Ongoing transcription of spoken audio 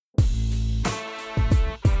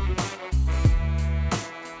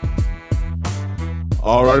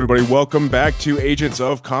All right, everybody, welcome back to Agents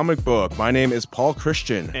of Comic Book. My name is Paul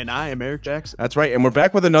Christian. And I am Eric Jackson. That's right, and we're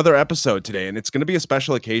back with another episode today, and it's going to be a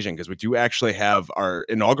special occasion because we do actually have our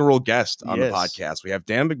inaugural guest on the podcast. We have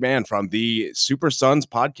Dan McMahon from the Super Sons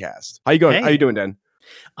podcast. How you going? Hey. How you doing, Dan?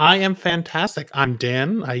 I am fantastic. I'm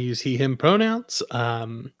Dan. I use he, him pronouns.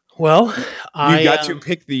 You got to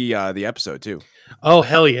pick the episode, too. Oh,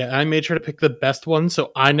 hell yeah. I made sure to pick the best one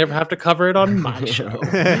so I never have to cover it on my show.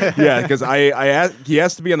 Yeah, because he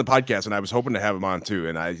asked to be on the podcast, and I was hoping to have him on, too.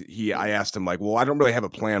 And I asked him, like, well, I don't really have a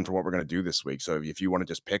plan for what we're going to do this week. So if you want to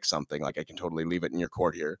just pick something, like, I can totally leave it in your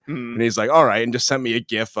court here. Mm. And he's like, all right, and just sent me a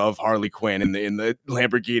gif of Harley Quinn in the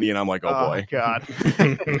Lamborghini, and I'm like, oh boy. God.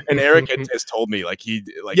 And Eric has told me, like, he's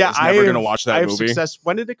never going to watch that movie.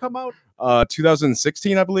 When did it come out?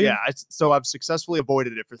 2016, I believe. Yeah, so I've successfully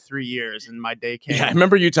avoided it for 3 years, and my day came. Yeah, I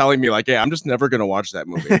remember you telling me, like, yeah, I'm just never going to watch that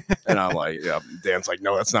movie. And I'm like, yeah, Dan's like,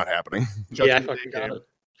 no, that's not happening. Yeah, I fucking got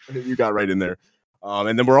it. You got right in there.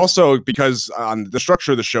 And then we're also, because on the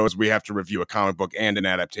structure of the show is we have to review a comic book and an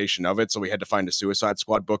adaptation of it. So we had to find a Suicide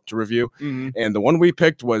Squad book to review. Mm-hmm. And the one we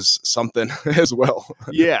picked was something as well.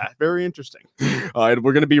 Yeah, very interesting. And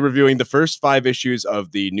we're going to be reviewing the first 5 issues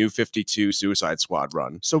of the New 52 Suicide Squad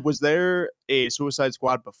run. So was there a Suicide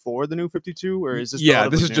Squad before the New 52, or is this? Yeah,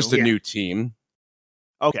 this is new? just a new team.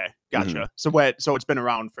 Okay, gotcha. Mm-hmm. So it's been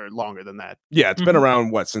around for longer than that. Yeah, it's been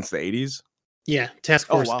around, since the 80s? Yeah, Task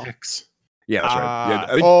Force wow. X. Yeah, that's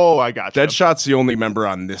right. Yeah, I gotcha. Deadshot's the only member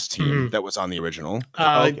on this team that was on the original.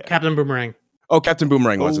 Okay. Captain Boomerang. Oh, Captain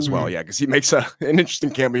Boomerang was as well, yeah, because he makes an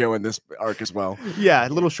interesting cameo in this arc as well. Yeah, a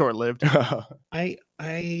little short-lived. I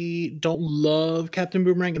don't love Captain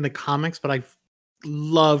Boomerang in the comics, but I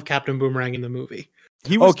love Captain Boomerang in the movie.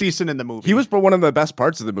 He was decent in the movie. He was one of the best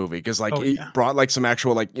parts of the movie because, he yeah. brought like some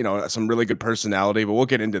actual, some really good personality. But we'll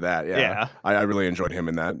get into that. Yeah. I really enjoyed him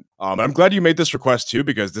in that. I'm glad you made this request too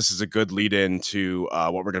because this is a good lead in to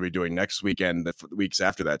what we're going to be doing next weekend, the weeks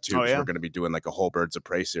after that too. Because we're going to be doing like a whole Birds of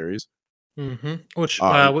Prey series. Mm-hmm.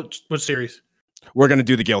 Which series? We're going to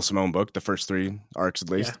do the Gail Simone book, the first 3 arcs at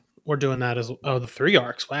least. Yeah. We're doing that the 3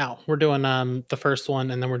 arcs. Wow. We're doing the first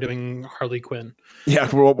one and then we're doing Harley Quinn. Yeah,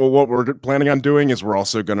 what we're planning on doing is we're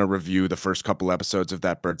also going to review the first couple episodes of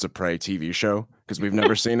that Birds of Prey TV show because we've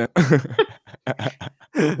never seen it.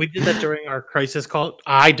 We did that during our Crisis Call.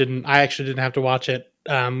 I actually didn't have to watch it.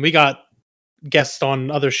 We got guests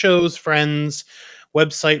on other shows, friends,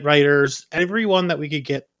 website writers, everyone that we could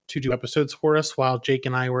get to do episodes for us while Jake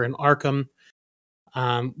and I were in Arkham.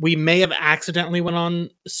 We may have accidentally went on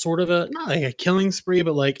sort of not like a killing spree,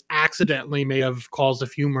 but like accidentally may have caused a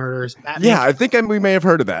few murders. Yeah, I think we may have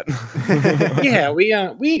heard of that. Yeah,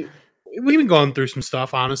 we've been going through some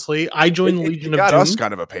stuff. Honestly, I joined the Legion of Doom. Got us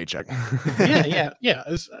kind of a paycheck. Yeah.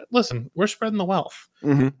 Listen, we're spreading the wealth.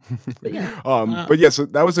 Mm-hmm. But yeah, so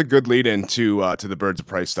that was a good lead in to the Birds of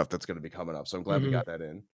Prey stuff that's going to be coming up. So I'm glad we got that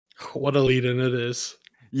in. What a lead in it is.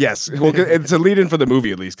 Yes, well, it's a lead in for the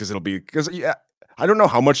movie at least because I don't know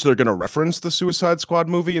how much they're going to reference the Suicide Squad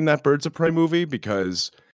movie in that Birds of Prey movie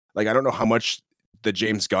because, I don't know how much the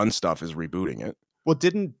James Gunn stuff is rebooting it. Well,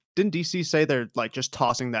 didn't DC say they're like just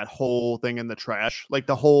tossing that whole thing in the trash, like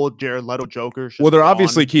the whole Jared Leto Joker? Well, they're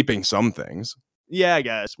obviously keeping some things. Yeah, I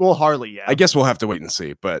guess. Well, Harley, yeah. I guess we'll have to wait and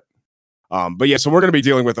see, but yeah. So we're going to be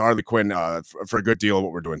dealing with Harley Quinn for a good deal of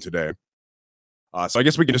what we're doing today. So I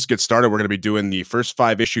guess we can just get started. We're going to be doing the first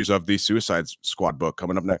 5 issues of the Suicide Squad book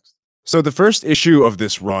coming up next. So the first issue of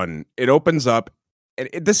this run, it opens up, and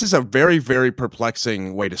this is a very, very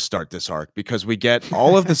perplexing way to start this arc because we get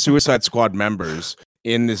all of the Suicide Squad members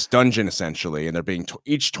in this dungeon essentially, and they're being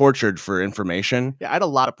each tortured for information. Yeah, I had a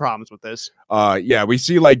lot of problems with this. Yeah, we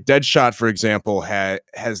see like Deadshot, for example,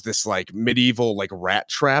 has this like medieval like rat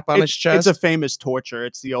trap on his chest. It's a famous torture.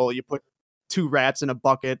 It's the old, you put 2 rats in a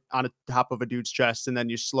bucket on the top of a dude's chest, and then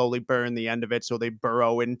you slowly burn the end of it so they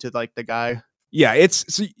burrow into like the guy. Yeah,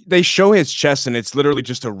 they show his chest, and it's literally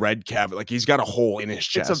just a red cavity. Like he's got a hole in his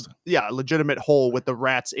chest. It's a legitimate hole with the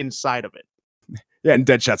rats inside of it. Yeah, and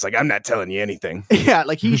Deadshot's like, I'm not telling you anything. Yeah,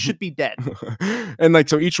 like he should be dead. And like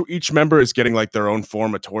so each member is getting like their own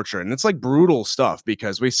form of torture, and it's like brutal stuff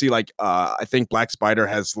because we see like I think Black Spider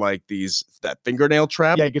has like that fingernail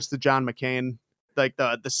trap. Yeah, he gets the John McCain, like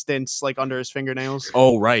the stints like under his fingernails.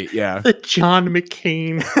 Oh right, yeah. The John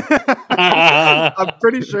McCain. I'm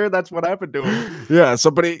pretty sure that's what happened to him. Yeah,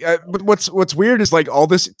 so but what's weird is like all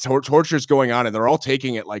this torture is going on, and they're all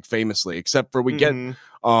taking it like famously, except for we get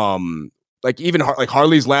like even like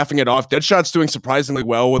Harley's laughing it off. Deadshot's doing surprisingly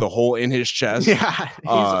well with a hole in his chest. Yeah, he's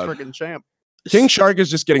a freaking champ. King Shark is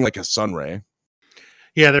just getting like a sun ray.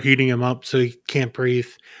 Yeah, they're heating him up so he can't breathe.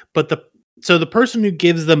 But So the person who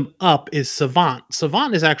gives them up is Savant.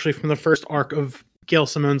 Savant is actually from the first arc of Gail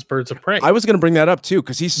Simone's Birds of Prey. I was going to bring that up too,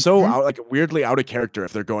 because he's so Mhm. out, like weirdly out of character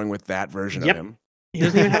if they're going with that version Yep. of him. He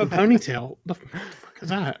doesn't even have a ponytail. What the fuck is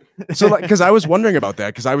that? So, like, because I was wondering about that,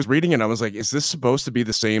 because I was reading it, and I was like, is this supposed to be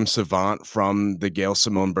the same Savant from the Gail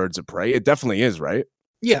Simone Birds of Prey? It definitely is, right?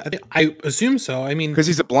 Yeah, I assume so. I mean, Because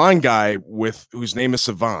he's a blind guy whose name is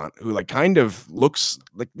Savant, who like kind of looks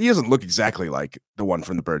like he doesn't look exactly like the one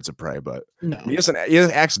from the Birds of Prey, but no. he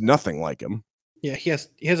acts nothing like him. Yeah, he has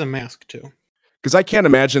a mask too. Because I can't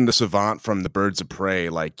imagine the Savant from the Birds of Prey,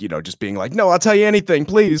 like, just being like, no, I'll tell you anything,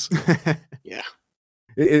 please. Yeah.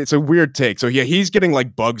 It's a weird take. So yeah, he's getting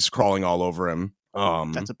like bugs crawling all over him.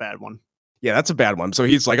 That's a bad one. Yeah, that's a bad one. So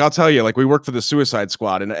he's like, I'll tell you, like, we work for the Suicide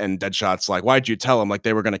Squad, and Deadshot's like, why'd you tell them? Like,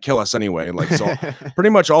 they were going to kill us anyway. Like, so pretty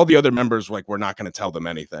much all the other members, like, we're not going to tell them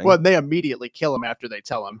anything. Well, they immediately kill him after they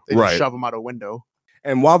tell him. They Right. just shove him out a window.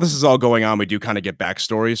 And while this is all going on, we do kind of get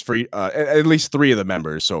backstories for at least 3 of the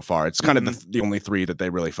members so far. It's kind of the only 3 that they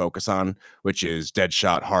really focus on, which is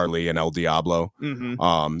Deadshot, Harley, and El Diablo. Mm-hmm.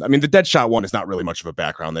 I mean, the Deadshot one is not really much of a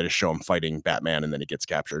background. They just show him fighting Batman, and then he gets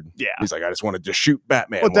captured. Yeah. He's like, I just wanted to shoot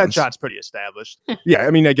Batman. Well, once. Deadshot's pretty established. Yeah, I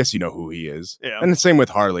mean, I guess you know who he is. Yeah. And the same with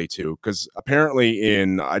Harley, too, because apparently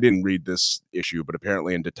I didn't read this issue, but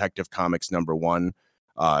apparently in Detective Comics #1,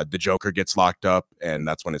 the Joker gets locked up, and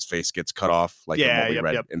that's when his face gets cut off, like Yeah, what we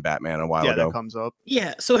read in Batman a while Yeah, ago. that comes up.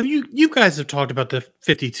 Yeah. So have you guys have talked about the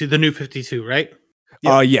 52, the new 52, right?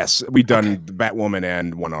 Yes, we've done Okay. Batwoman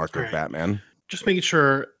and one arc of Alright. Batman. Just making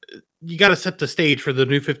sure you got to set the stage for the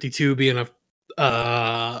new 52 being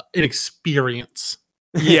an experience.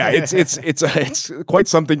 Yeah, it's quite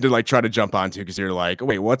something to like try to jump onto, because you're like,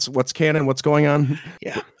 wait, what's canon? What's going on?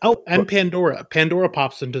 Yeah. Oh, and Pandora. Pandora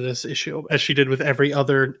pops into this issue as she did with every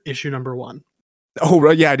other issue #1. Oh,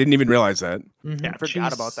 right, yeah, I didn't even realize that. Mhm. Yeah, I forgot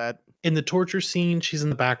She's about that. In the torture scene, she's in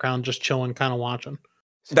the background just chilling, kind of watching.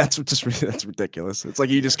 That's ridiculous. It's like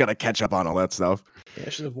you just gotta catch up on all that stuff. Yeah,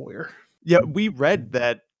 she's a voyeur. Yeah, we read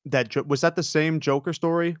that was that the same Joker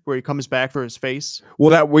story where he comes back for his face? Well,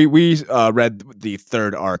 that we read the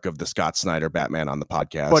 3rd arc of the Scott Snyder Batman on the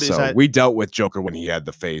podcast. But is So that- we dealt with Joker when he had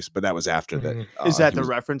the face, but that was after that. Mhm. Is that he the was-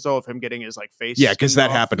 reference though of him getting his like face? Yeah, because skinned that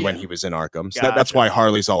off? happened when Yeah. he was in Arkham. So that's Gotcha. why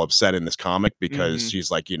Harley's all upset in this comic, because Mhm. she's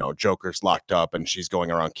like, Joker's locked up, and she's going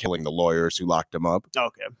around killing the lawyers who locked him up.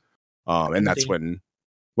 Okay. And that's Indeed. when.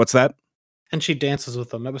 What's that? And she dances with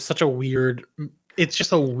them. That was such a weird. It's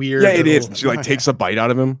just a weird. Yeah, it is. little- And she like takes a bite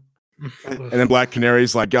out of him, and then Black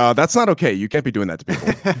Canary's like, that's not okay. You can't be doing that to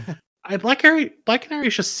people. Black Canary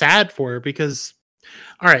is just sad for her because.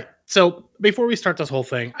 All right, so before we start this whole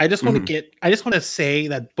thing, I just want Mhm. to say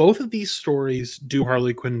that both of these stories do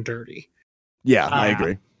Harley Quinn dirty. Yeah, I Ah.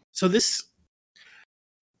 agree. So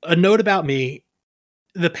a note about me,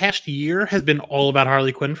 the past year has been all about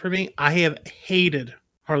Harley Quinn for me. I have hated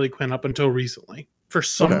Harley Quinn up until recently. For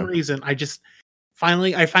some Okay. reason, I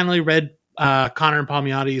finally read Connor and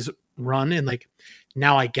Palmiotti's run, and like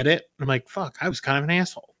now I get it. I'm like, fuck, I was kind of an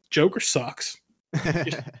asshole. Joker sucks.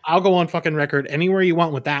 I'll go on fucking record anywhere you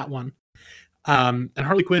want with that one. And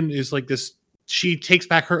Harley Quinn is like this. She takes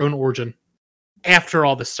back her own origin after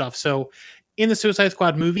all this stuff. So in the Suicide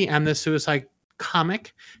Squad movie and the Suicide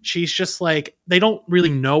comic, she's just like, they don't really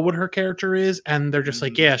know what her character is, and they're just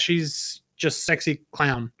like, yeah, she's just sexy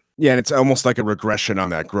clown. Yeah, and it's almost like a regression on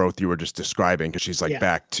that growth you were just describing, because she's like Yeah.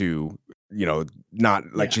 back to, not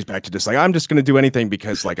like Yeah. she's back to just like, I'm just going to do anything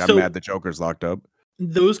because like I'm So- mad the Joker's locked up.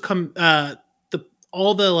 Those come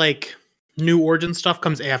all the like new origin stuff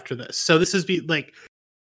comes after this. So this is like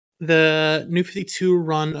the New 52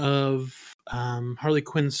 run of Harley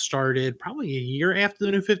Quinn started probably a year after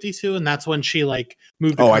the New 52, and that's when she like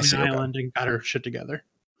moved to Oh, I Coney see, okay. Island and got her shit together.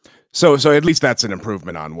 So at least that's an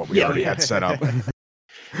improvement on what we Yeah. already had set up.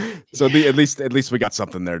 So at least we got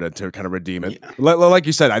something there to kind of redeem it. Yeah. Like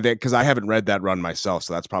you said, I think, because I haven't read that run myself,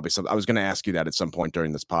 so that's probably something I was going to ask you that at some point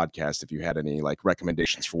during this podcast, if you had any like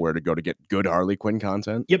recommendations for where to go to get good Harley Quinn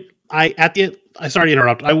content. Yep. I sorry to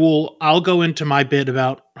interrupt. I'll go into my bit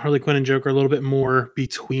about Harley Quinn and Joker a little bit more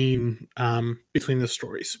between the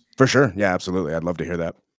stories. For sure, yeah, absolutely. I'd love to hear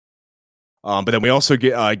that. But then we also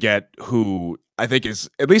get who I think is,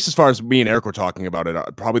 at least as far as me and Eric were talking about it,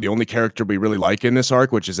 probably the only character we really like in this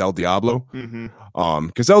arc, which is El Diablo. Mm-hmm.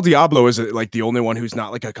 Because El Diablo is like the only one who's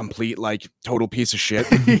not like a complete like total piece of shit.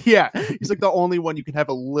 Yeah, he's like the only one you can have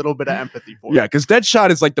a little bit of empathy for. Yeah, because Deadshot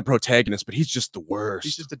is like the protagonist, but he's just the worst.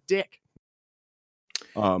 he's just a dick.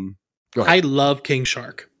 Go ahead. I love King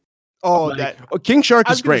Shark. Oh, Like, that Oh, King Shark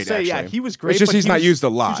I was is gonna great. say, actually, yeah, he was great. It's just but he's not used a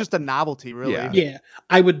He lot. was just a novelty, really. Yeah. yeah,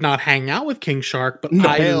 I would not hang out with King Shark, but No.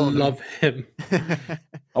 I Hell no. love him.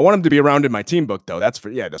 I want him to be around in my team book though. That's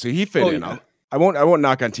for so he fit Oh, in. yeah. I won't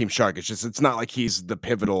knock on Team Shark. It's just it's not like he's the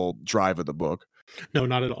pivotal drive of the book. No,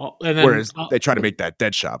 not at all. And then, Whereas they try to make that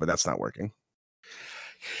Deadshot, but that's not working.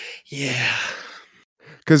 yeah,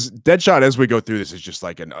 Because Deadshot, as we go through this, is just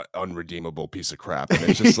like an unredeemable piece of crap, and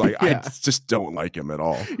it's just like Yeah. I just don't like him at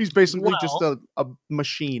all. He's basically just a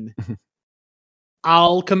machine.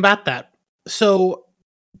 I'll combat that. So,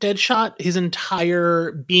 Deadshot, his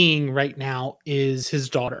entire being right now is his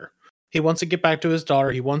daughter. He wants to get back to his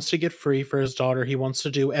daughter. He wants to get free for his daughter. He wants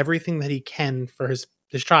to do everything that he can for his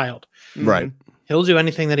child. Right. Mhm. He'll do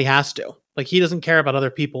anything that he has to. Like, he doesn't care about other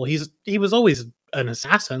people. He was always an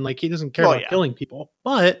assassin. Like, he doesn't care Well, about yeah. killing people.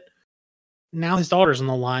 But now his daughter's on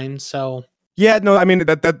the line, so Yeah, no, I mean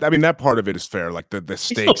that part of it is fair. Like the still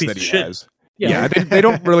a stakes piece that of he shit. has. yeah. Yeah, they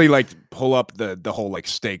don't really like pull up the whole like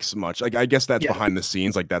stakes much. Like I guess that's Yeah. behind the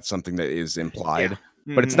scenes. Like that's something that is implied,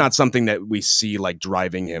 Yeah. but it's Mhm. not something that we see like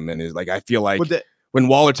driving him. And is like I feel like Well, the- when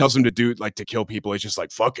Waller tells him to do like to kill people, he's just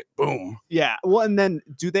like fuck it, boom. yeah. Well, and then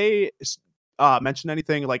do they mention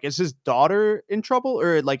anything like is his daughter in trouble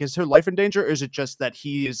or like is her life in danger or is it just that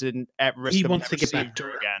he is at risk? He of wants to never get seeing back to her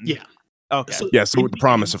her. again? Yeah. Okay. So- Yeah, so in with the the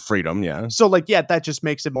promise end- of freedom, yeah. So like yeah, that just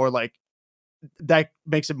makes it more like that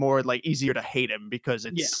makes it more like easier to hate him because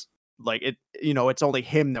it's like it it's only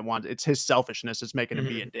him that wants it's his selfishness that's making him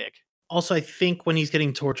be a dick. Also, I think when he's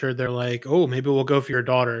getting tortured, they're like, "Oh, maybe we'll go for your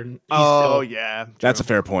daughter." And he's Oh still- yeah, That's a true.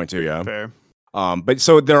 fair point too, yeah. fair. But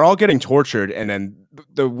so they're all getting tortured, and then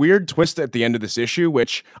the weird twist at the end of this issue,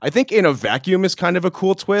 which I think in a vacuum is kind of a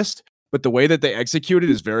cool twist, but the way that they execute it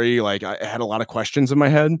is very like I had a lot of questions in my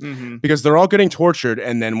head Mhm. because they're all getting tortured,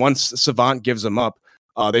 and then once Savant gives them up,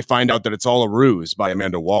 they find out that it's all a ruse by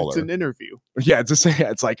Amanda Waller. It's an interview. Yeah,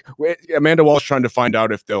 it's like Amanda Waller's trying to find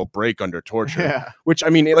out if they'll break under torture. Yeah. Which I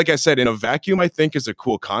mean, like I said, in a vacuum, I think is a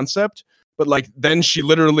cool concept. But like then she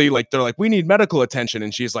literally like they're like, we need medical attention,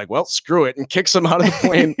 and she's like, well, screw it, and kicks him out of the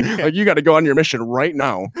plane. Like you got to go on your mission right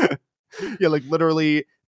now. Yeah, like literally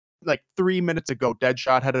like 3 minutes ago,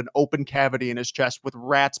 Deadshot had an open cavity in his chest with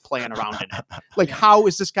rats playing around in it. Like, how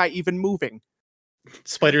is this guy even moving?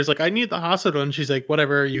 Spider's like, "I need the hospital," and she's like,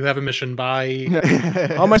 "Whatever, you have a mission. Bye."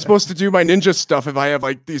 How am I supposed to do my ninja stuff if I have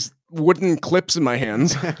like these wooden clips in my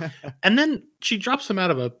hands? And then she drops him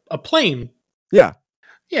out of a plane. Yeah.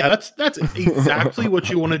 Yeah, that's exactly what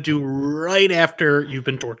you want to do right after you've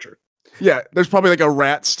been tortured. Yeah, there's probably like a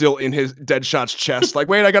rat still in his Deadshot's chest. Like,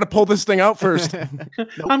 wait, I got to pull this thing out first.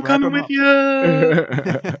 I'm coming with you.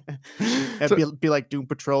 It'd be like Doom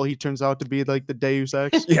Patrol. He turns out to be like the Deus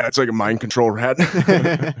Ex. Yeah, it's like a mind control rat.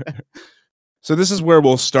 So this is where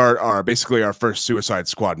we'll start basically our first Suicide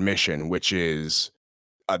Squad mission, which is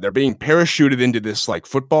they're being parachuted into this like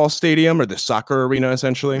football stadium or the soccer arena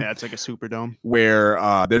essentially, Yeah, it's like a Superdome. where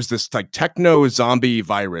there's this like techno zombie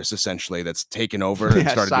virus essentially that's taken over and Yeah,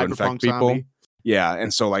 started to infect cyberpunk people. zombie. Yeah,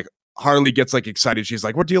 and so like Harley gets like excited. She's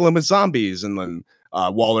like, "We're dealing with zombies," and then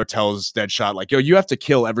Waller tells Deadshot like, "Yo, you have to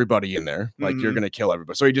kill everybody in there. Like, you're Mhm. gonna kill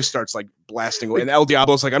everybody." So he just starts like blasting away. And El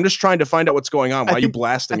Diablo's like, "I'm just trying to find out what's going on. Why are you I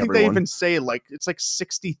blasting think everyone?" they even say like it's like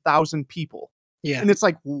 60,000 people, Yeah, and it's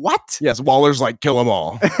like what? Yes, Waller's like, "Kill them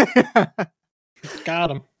all."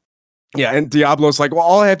 got him. Yeah, and Diablo's like, "Well,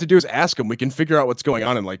 all I have to do is ask him. We can figure out what's going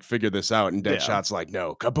on and like figure this out." And Yeah. Deadshot's like,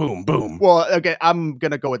 "No, kaboom, boom." Well, okay, I'm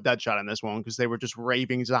gonna go with Deadshot on this one because they were just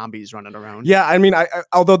raving zombies running around. Yeah, I mean, I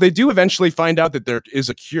although they do eventually find out that there is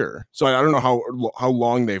a cure, so I don't know how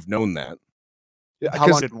long they've known that. Yeah, How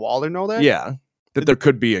long did Waller know that? yeah, that there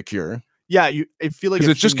could be a cure Yeah, I feel like because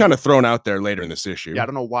if it's just she- kind of thrown out there later in this issue. Yeah, I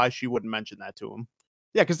don't know why she wouldn't mention that to him.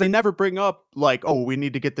 Yeah, because they never bring up like, oh, we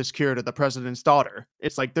need to get this cure to the president's daughter.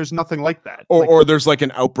 It's like there's nothing like that. Or, Like, or there's like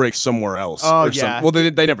an outbreak somewhere else. Oh, or yeah. Well,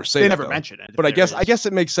 they never say they that, never though. mention it. But if I guess there I is, guess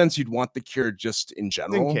it makes sense you'd want the cure just in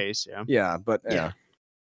general. in case, yeah. Yeah, but yeah, Yeah.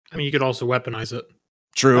 I mean, you could also weaponize it.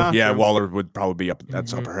 true. Ah, Yeah, true. Waller would probably be up.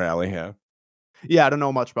 That's up Mhm. her alley. Yeah. Yeah, I don't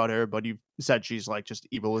know much about her, but you said she's like just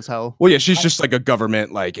evil as hell. Well, yeah, she's just like a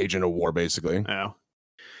government like agent of war, basically. Yeah.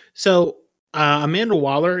 So Amanda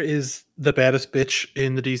Waller is the baddest bitch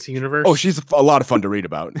in the DC universe. Oh, she's a lot of fun to read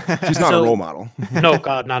about. She's not a So- role model. No,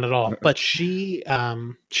 God, not at all. But she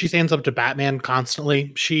stands up to Batman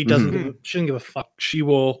constantly. She doesn't Mhm. she doesn't give a fuck. She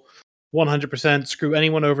will 100% screw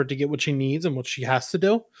anyone over to get what she needs and what she has to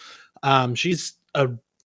do.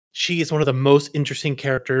 She is one of the most interesting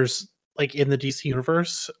characters like in the DC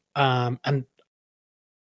universe. And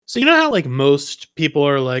so you know how like most people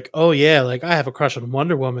are like, "Oh yeah, like I have a crush on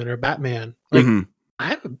Wonder Woman or Batman." Like Mhm.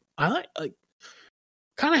 I like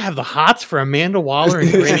kind of have the hots for Amanda Waller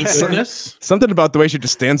and Granny Goodness. Something about the way she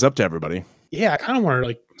just stands up to everybody. Yeah, I kind of want her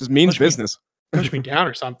like Just means business. push me down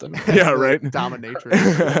or something. Yeah, right.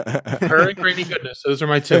 Dominatrix. Her and Granny Goodness. Those are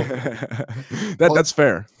my two. That's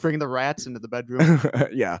fair. Bring the rats into the bedroom.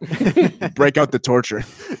 Yeah. Break out the torture.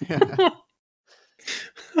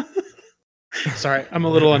 Sorry, I'm a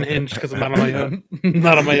little unhinged because I'm not on my own.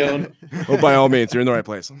 Not on my own. Well, by all means, you're in the right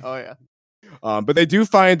place. Oh yeah. But they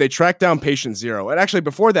track down patient 0. And actually,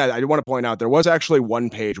 before that, I want to point out there was actually one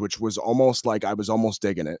page which was almost like I was almost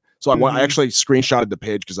digging it. So I actually screenshotted the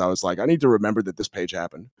page because I was like, I need to remember that this page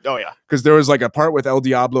happened. Oh yeah. Because there was like a part with El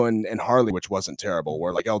Diablo and Harley, which wasn't terrible,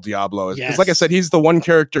 where like El Diablo is, because like I said, he's the one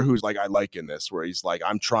character who's like I like in this, where he's like,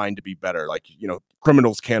 I'm trying to be better, like, you know,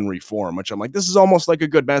 criminals can reform, which I'm like, this is almost like a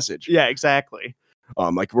good message. Yeah, exactly.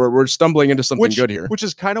 Like we're stumbling into something good here, which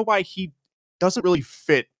is kind of why he doesn't really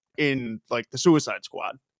fit in like the Suicide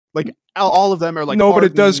Squad. Like all of them are like no, but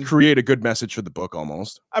it does create a good message for the book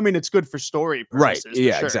almost. I mean, it's good for story purposes, right?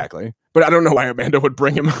 Yeah, sure. Exactly. But I don't know why Amanda would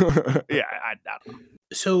bring him. Yeah, I don't know.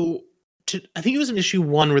 So I think it was in issue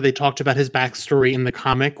 1 where they talked about his backstory in the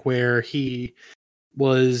comic, where he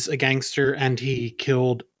was a gangster and he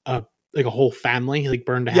killed a whole family. He like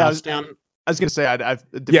burned a house down. I was gonna say,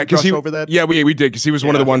 because he over that. Yeah, we did, because he was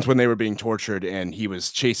one of the ones when they were being tortured, and he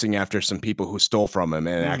was chasing after some people who stole from him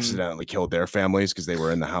and accidentally killed their families because they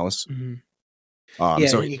were in the house.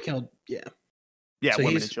 So he killed. Yeah, so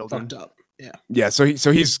women and children. Fucked up. Yeah. So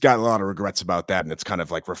he's got a lot of regrets about that, and it's kind of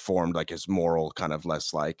like reformed like his moral kind of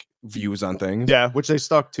less like views on things. Yeah, which they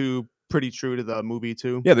stuck to pretty true to the movie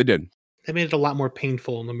too. Yeah, they did. They made it a lot more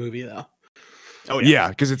painful in the movie though. Oh yeah,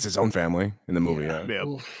 because it's his own family in the movie.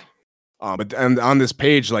 Yeah. But and on this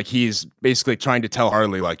page, like he's basically trying to tell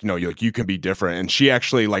Harley, like, no, you can be different, and she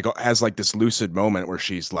actually like has like this lucid moment where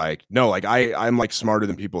she's like, no, like I'm like smarter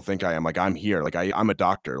than people think I am. Like I'm here, like I'm a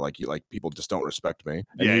doctor. Like people just don't respect me.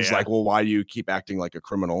 And he's like, well, why do you keep acting like a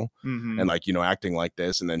criminal and like acting like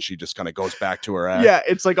this? And then she just kind of goes back to her act. Yeah,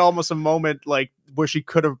 it's like almost a moment like where she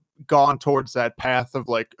could have gone towards that path of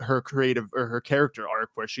like her creative or her character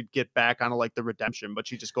arc where she'd get back on like the redemption, but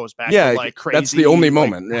she just goes back to like crazy. That's the only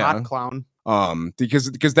moment. Like, hot clown.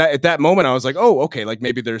 Because that at that moment I was like, oh, okay, like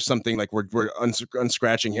maybe there's something like we're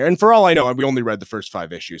unscratching here. And for all I know, we only read the first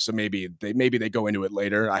 5 issues, so maybe they go into it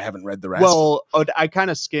later. I haven't read the rest. Well, I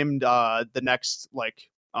kind of skimmed the next like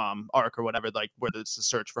arc or whatever, like where it's the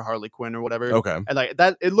search for Harley Quinn or whatever. Okay. And like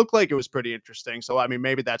that, it looked like it was pretty interesting. So I mean,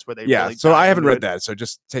 maybe that's where they. Really so I haven't read that. So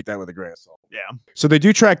just take that with a grain of salt. Yeah. So they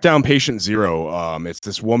do track down patient 0. It's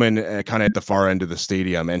this woman kind of at the far end of the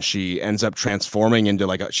stadium, and she ends up transforming into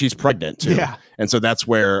like she's pregnant too. Yeah. And so that's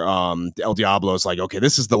where El Diablo is like, okay,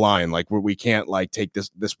 this is the line. Like we can't like take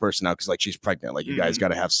this person out because like she's pregnant. Like you guys got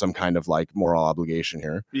to have some kind of like moral obligation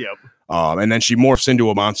here. Yep. And then she morphs into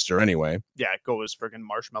a monster anyway. Yeah, it goes friggin'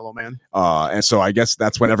 Marshmallow Man. And so I guess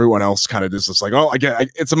that's when everyone else kind of is just like, oh,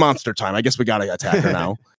 it's a monster time. I guess we gotta attack her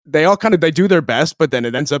now. They all they do their best, but then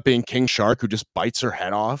it ends up being King Shark who just bites her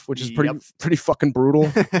head off, which is pretty fucking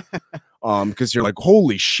brutal. Because you're like,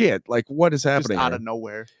 holy shit, like what is happening? Just out of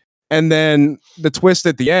nowhere. And then the twist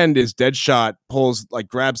at the end is Deadshot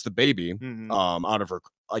grabs the baby out of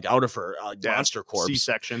her monster corpse.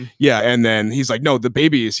 C-section. Yeah, and then he's like, no, the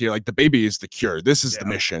baby is here. Like the baby is the cure. This is the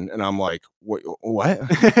mission. And I'm like, what?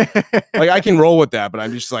 Like I can roll with that, but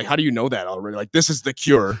I'm just like, how do you know that already? Like this is the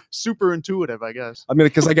cure. Super intuitive, I guess. I mean,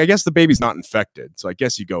 because like I guess the baby's not infected, so I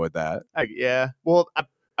guess you go with that. Yeah. Well,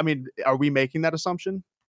 I mean, are we making that assumption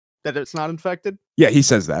that it's not infected? Yeah, he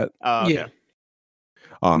says that. Okay. Yeah.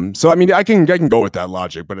 So I mean, I can go with that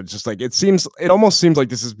logic, but it's just like it almost seems like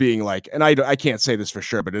this is being like, and I can't say this for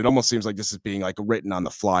sure, but it almost seems like this is being like written on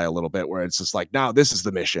the fly a little bit, where it's just like, now this is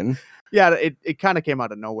the mission. Yeah, it kind of came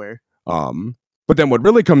out of nowhere. But then what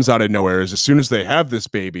really comes out of nowhere is as soon as they have this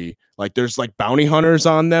baby, like there's like bounty hunters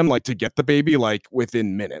on them, like to get the baby, like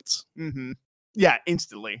within minutes. Yeah,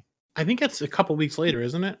 instantly. I think it's a couple weeks later,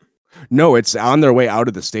 isn't it? No, it's on their way out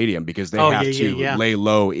of the stadium because they have to lay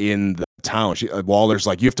low in the town. Waller's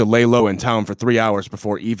like, you have to lay low in town for 3 hours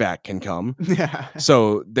before evac can come. Yeah.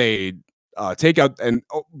 So they take out and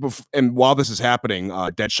while this is happening,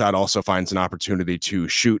 Deadshot also finds an opportunity to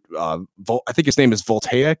shoot. I think his name is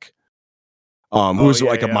Voltaic, who's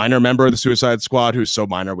a minor member of the Suicide Squad. Who's so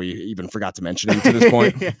minor we even forgot to mention him to this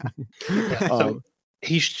point. So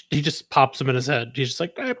he just pops him in his head. He's just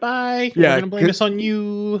like, bye. Yeah, we're gonna blame this on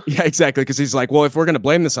you. Yeah, exactly. Because he's like, well, if we're gonna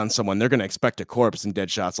blame this on someone, they're gonna expect a corpse. And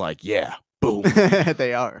Deadshot's like, yeah, boom.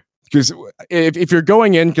 They are. Because if you're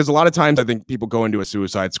going in, because a lot of times I think people go into a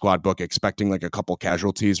Suicide Squad book expecting like a couple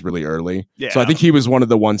casualties really early. Yeah. So I think he was one of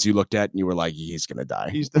the ones you looked at and you were like, he's gonna die.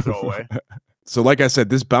 He's the throwaway. So like I said,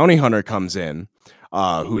 this bounty hunter comes in,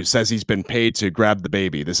 who says he's been paid to grab the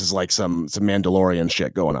baby. This is like some Mandalorian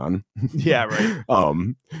shit going on. Yeah, right.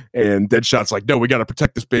 And Deadshot's like, no, we got to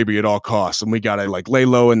protect this baby at all costs, and we got to like lay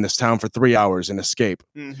low in this town for 3 hours and escape.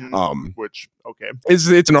 Which okay,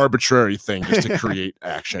 it's an arbitrary thing just to create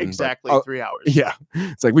action. Exactly, 3 hours. Yeah,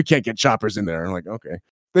 it's like we can't get choppers in there. I'm like, okay.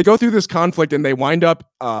 They go through this conflict and they wind up.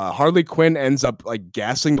 Harley Quinn ends up like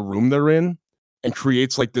gassing the room they're in, and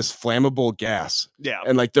creates like this flammable gas. Yeah.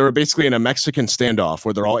 And like they're basically in a Mexican standoff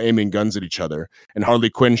where they're all aiming guns at each other. And Harley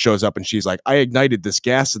Quinn shows up and she's like, I ignited this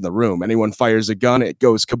gas in the room. Anyone fires a gun, it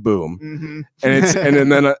goes kaboom. Mm-hmm. And it's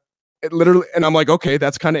and then it literally, and I'm like, okay,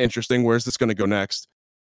 that's kind of interesting. Where's this going to go next?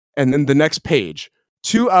 And then the next page,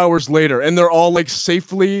 2 hours later, and they're all like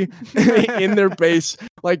safely in their base,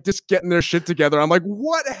 like just getting their shit together. I'm like,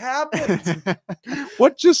 what happened?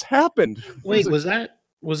 What just happened? Wait, was that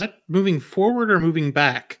moving forward or moving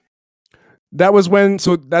back? That was when,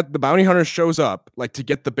 so that the bounty hunter shows up like to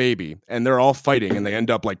get the baby, and they're all fighting, and they end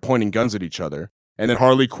up like pointing guns at each other. And then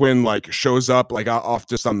Harley Quinn like shows up like off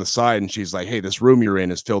just on the side, and she's like, "Hey, this room you're in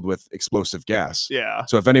is filled with explosive gas. Yeah.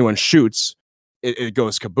 So if anyone shoots, it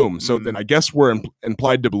goes kaboom." So then I guess we're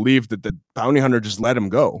implied to believe that the bounty hunter just let him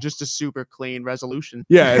go. Just a super clean resolution.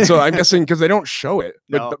 Yeah, and so I'm guessing because they don't show it.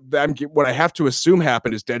 No. But what I have to assume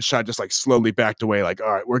happened is Deadshot just like slowly backed away, like,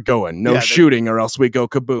 all right, we're going. No shooting or else we go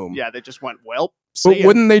kaboom. Yeah, they just went, well, but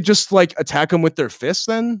wouldn't they just like attack him with their fists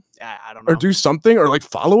then? I don't know. Or do something or like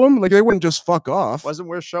follow him? Like they wouldn't just fuck off. Wasn't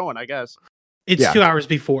worth showing, I guess. It's 2 hours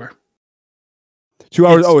before. 2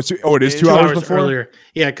 hours. It is 2 hours before? Earlier.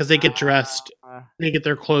 Yeah, because they get dressed, they get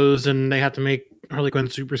their clothes, and they have to make Harley Quinn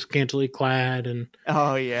super scantily clad. And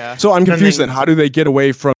oh yeah. So I'm confused. Then how do they get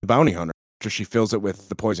away from the bounty hunter after she fills it with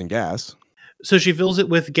the poison gas? So she fills it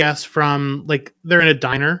with gas from like they're in a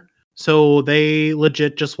diner, so they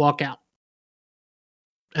legit just walk out.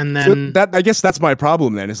 And then so I guess that's my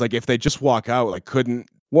problem. Then is like if they just walk out, like couldn't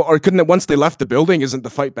it once they left the building? Isn't the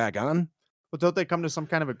fight back on? Well, don't they come to some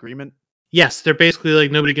kind of agreement? Yes, they're basically like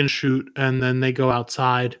nobody can shoot, and then they go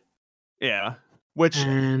outside. Yeah.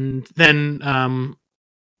 And then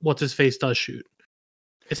what's his face does shoot.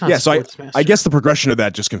 It's not. Yeah, so I guess the progression of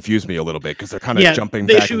that just confused me a little bit because they're kind of jumping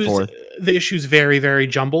back and forth. The issue's very, very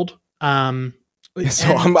jumbled.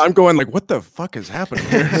 So I'm going like, what the fuck is happening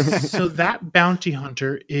here? So that bounty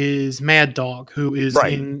hunter is Mad Dog, who is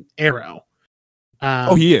in Arrow.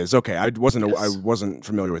 He is. Okay, I wasn't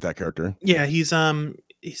familiar with that character. Yeah, he's a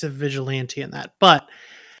vigilante in that. But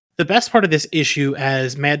the best part of this issue,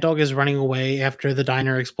 as Mad Dog is running away after the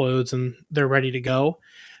diner explodes and they're ready to go,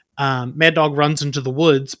 Mad Dog runs into the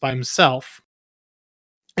woods by himself.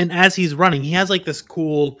 And as he's running, he has like this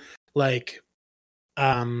cool like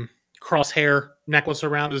crosshair necklace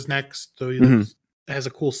around his neck, so he has a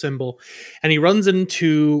cool symbol. And he runs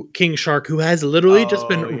into King Shark, who has literally just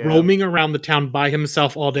been roaming around the town by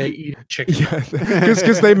himself all day eating chicken.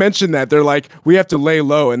 Because they mentioned that they're like, we have to lay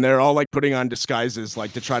low, and they're all like putting on disguises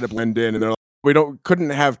like to try to blend in, and they're like, couldn't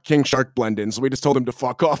have King Shark blend in, so we just told him to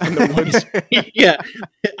fuck off in the woods. Yeah,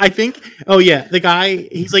 I think. Oh yeah, the guy,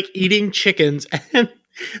 he's like eating chickens and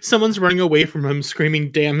someone's running away from him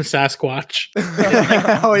screaming, "Damn Sasquatch."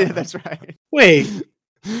 Oh yeah, that's right. Wait.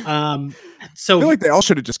 So I feel like they all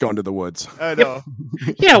should have just gone to the woods. I know.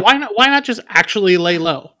 Yeah, why not just actually lay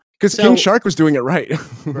low? Because King Shark was doing it right.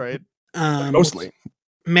 Right. Mostly.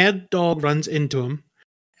 Mad Dog runs into him,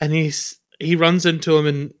 and he runs into him,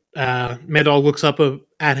 and Mad Dog looks up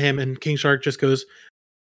at him, and King Shark just goes,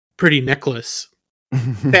 "Pretty necklace."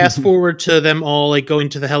 Fast forward to them all like going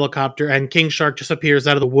to the helicopter, and King Shark just appears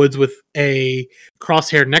out of the woods with a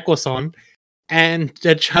crosshair necklace on, and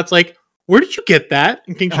Deadshot's like, "Where did you get that?"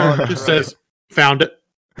 And King Shark just says, "Found it."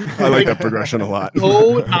 I like that progression a lot.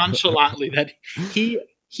 So nonchalantly that he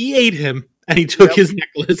ate him and he took his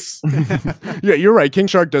necklace. Yeah, you're right. King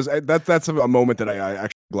Shark does that's a moment that I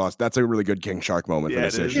actually glossed. That's a really good King Shark moment in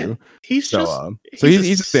this issue. Yeah. He's a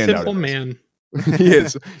standout. Simple man. He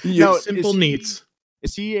is. Simple needs.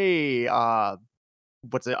 Is he a an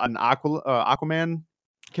Aquaman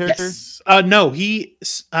character? Yes. No, he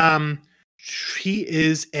is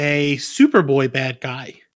a Superboy bad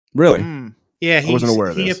guy. Really? Yeah, I wasn't aware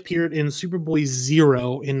of this. He appeared in Superboy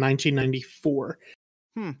Zero in 1994.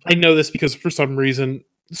 I know this because for some reason,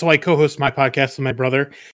 so I co-host my podcast with my brother.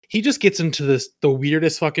 He just gets into the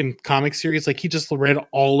weirdest fucking comic series. Like he just read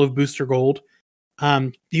all of Booster Gold.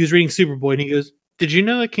 He was reading Superboy and he goes, "Did you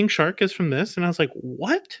know that King Shark is from this?" And I was like,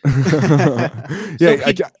 "What?"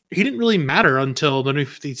 He didn't really matter until the New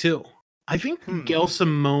 52. I think Gail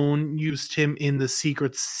Simone used him in the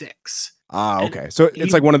Secret Six. Ah, And okay. So it's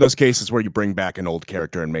he- like one of those cases where you bring back an old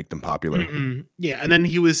character and make them popular. Yeah, and then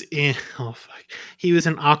he was in he was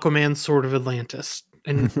in Aquaman Sword of Atlantis.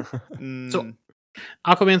 And so Mm,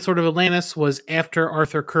 Aquaman Sword of Atlantis was after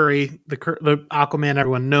Arthur Curry, the Aquaman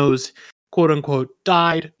everyone knows, quote unquote,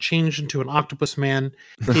 died, changed into an octopus man.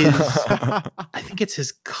 I think it's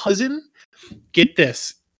his cousin. Get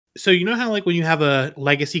this. So you know how like when you have a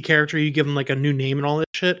legacy character, you give him like a new name and all that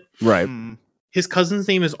shit? Right. mm. His cousin's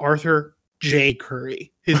name is Arthur J.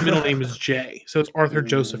 Curry. His middle name is Jay. So it's Arthur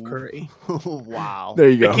Joseph Curry. Wow. There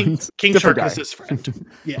you But go. King Different Shark guy. is his friend.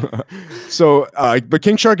 Yeah. So, but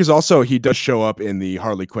King Shark is also, he does show up in the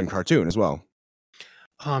Harley Quinn cartoon as well.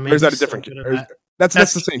 Oh man, Or is that a he's so different? good at or is- that. that's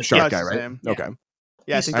That's- the same yeah, shark it's guy, the right? same. Yeah.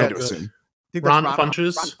 Yeah, I He's think I had so to that's, good. assume. I think Ron that's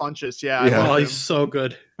Funches? Ron Funches, yeah. Yeah. I Oh, love he's so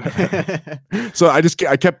good. him. So I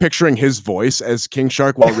kept picturing his voice as King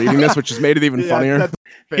Shark while reading this, which has made it even Yeah, funnier. that's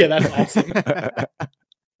Yeah, that's awesome.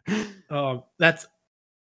 Oh, that's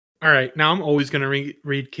all right. Now I'm always gonna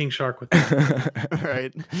read King Shark with that.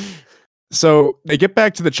 right. So they get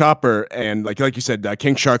back to the chopper, and like you said,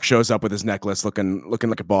 King Shark shows up with his necklace, looking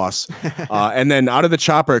like a boss. And then out of the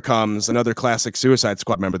chopper comes another classic Suicide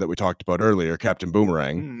Squad member that we talked about earlier, Captain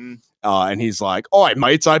Boomerang. Mm. And he's like, "Oi,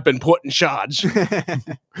 mates, I've been put in charge."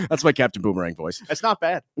 That's my Captain Boomerang voice. It's not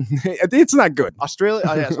bad. It's not good.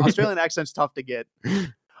 Australian accent's tough to get.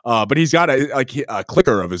 But he's got a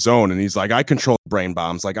clicker of his own, and he's like, I control brain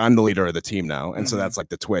bombs. Like, I'm the leader of the team now. And so that's like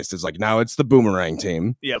the twist. Is like, now it's the Boomerang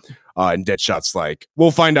team. Yep. And Deadshot's like, we'll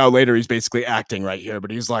find out later. He's basically acting right here, but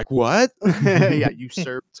he's like, what? Yeah,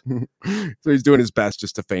 usurped. So he's doing his best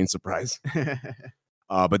just to feign surprise.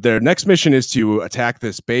 But their next mission is to attack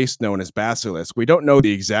this base known as Basilisk. We don't know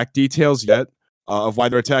the exact details yet of why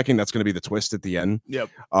they're attacking. That's going to be the twist at the end. Yep.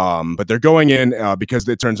 But they're going in because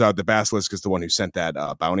it turns out the Basilisk is the one who sent that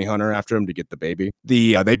bounty hunter after him to get the baby.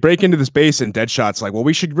 They break into this base, and Deadshot's like, well,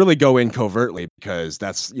 we should really go in covertly because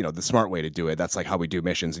that's, the smart way to do it. That's like how we do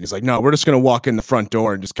missions. And he's like, no, we're just going to walk in the front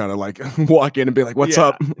door and just kind of like walk in and be like, what's Yeah,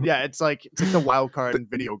 up? Yeah, it's like the wild card in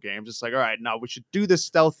video games. It's like, all right, no, we should do this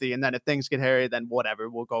stealthy, and then if things get hairy, then whatever,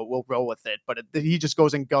 we'll roll with it. But he just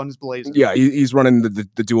goes in guns blazing. Yeah, he's running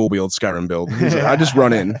the dual wield Skyrim build. He's like, I just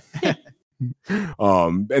run in.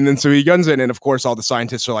 And then so he guns in, and of course all the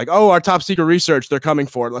scientists are like, oh, our top secret research, they're coming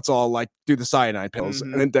for it, let's all like do the cyanide pills.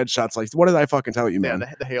 Mhm. And then Deadshot's like, what did I fucking tell you, Yeah,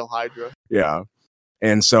 man? the Hail Hydra. Yeah.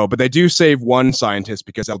 And so, but they do save one scientist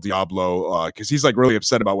because El Diablo, because he's like really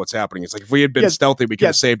upset about what's happening. It's like, if we had been Yeah, stealthy, we could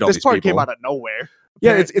have saved all This these part people. came out of nowhere.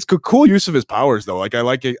 Yeah, it's a cool use of his powers though. Like I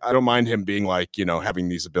like it. I don't mind him being like, having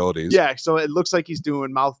these abilities. Yeah, so it looks like he's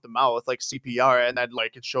doing mouth to mouth, like CPR, and then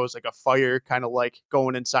like it shows like a fire kind of like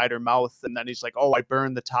going inside her mouth, and then he's like, "Oh, I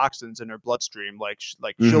burned the toxins in her bloodstream. Like,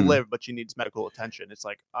 she'll Mhm. live, but she needs medical attention." It's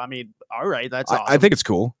like, I mean, all right, that's awesome. I think it's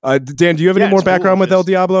cool. Dan, do you have Yeah, any more it's cool, background with just- El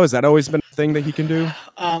Diablo? Has that always been a thing that he can do?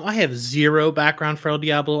 I have zero background for El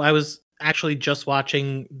Diablo. I was actually just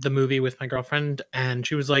watching the movie with my girlfriend, and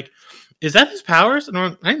she was like, "Is that his powers?" And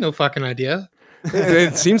I had no fucking idea.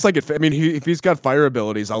 It seems like it. I mean, if he's got fire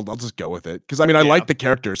abilities, I'll just go with it because I mean, I Yeah. like the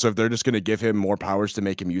character. So if they're just going to give him more powers to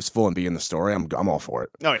make him useful and be in the story, I'm all for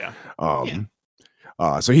it. Oh yeah.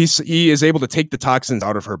 So he is able to take the toxins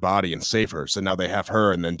out of her body and save her. So now they have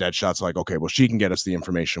her, and then Deadshot's like, okay, well, she can get us the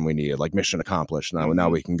information we needed. Like mission accomplished. Now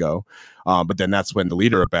we can go. But then that's when the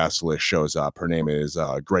leader of Basilisk shows up. Her name is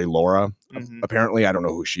Grey Laura. Mhm. Apparently, I don't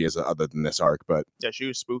know who she is other than this arc, but Yeah, she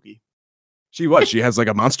was spooky. she was. She has like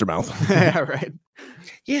a monster mouth. Yeah, right.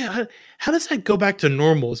 Yeah, how does that go back to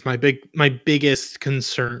normal? Is my biggest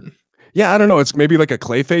concern. Yeah, I don't know. It's maybe like a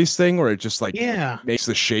Clayface thing, or it just like Yeah, makes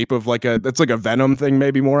the shape of like that's like a Venom thing,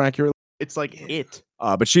 maybe more accurately. It's like it.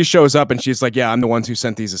 But she shows up and she's like, "Yeah, I'm the ones who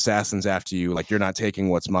sent these assassins after you. Like, you're not taking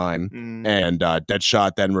what's mine." Mm. And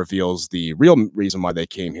Deadshot then reveals the real reason why they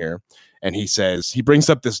came here, and he brings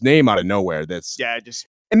up this name out of nowhere. Yeah, just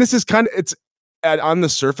And this is kind of on the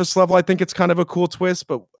surface level. I think it's kind of a cool twist,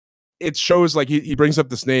 but it shows like he brings up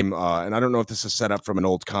this name, and I don't know if this is set up from an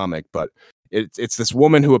old comic, but it's this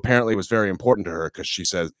woman who apparently was very important to her because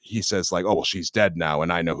he says like, oh well, she's dead now,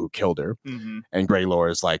 and I know who killed her. mhm. And Grey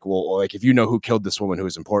Laura is like, well, like if you know who killed this woman who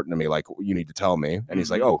is important to me, like you need to tell me. And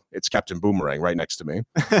he's like, Mhm. oh, it's Captain Boomerang right next to me.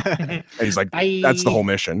 And he's like, I that's the whole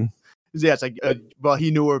mission. Yeah, it's like well,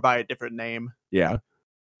 he knew her by a different name. Yeah.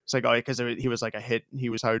 It's like, oh, because he was like a hit. He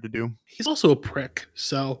was hard to do. He's also a prick,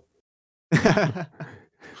 so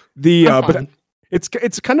The I'm but fine.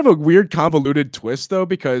 It's kind of a weird, convoluted twist though,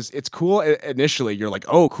 because it's cool initially. You're like,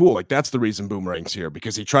 oh, cool, like that's the reason Boomerang's here,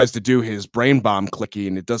 because he tries to do his brain bomb clicky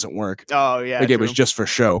and it doesn't work. Oh yeah, like it was just for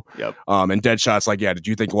show. Yep. And Deadshot's like, yeah, did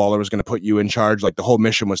you think Waller was going to put you in charge? Like the whole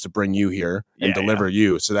mission was to bring you here and deliver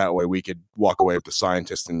you, so that way we could walk away with the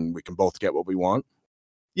scientist and we can both get what we want.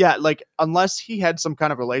 Yeah, like unless he had some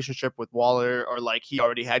kind of relationship with Waller or like he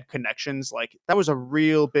already had connections, like that was a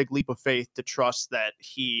real big leap of faith to trust that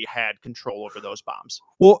he had control over those bombs.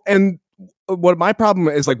 Well, and what my problem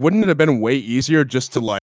is, like, wouldn't it have been way easier just to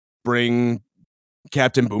like bring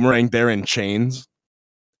Captain Boomerang there in chains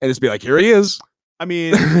and just be like, here he is? I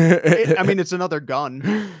mean, it's another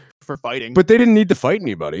gun for fighting. But they didn't need to fight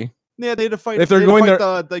anybody. Yeah, they had to fight. If they're going there,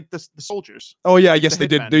 the soldiers. Oh yeah, I guess they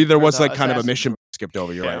did. There was like kind of a assassins. mission skipped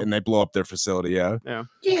over. You're right, and they blow up their facility. Yeah.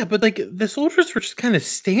 Yeah, but like the soldiers were just kind of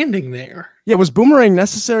standing there. Yeah, was Boomerang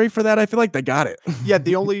necessary for that? I feel like they got it. Yeah,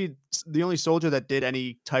 the only soldier that did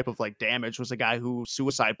any type of like damage was a guy who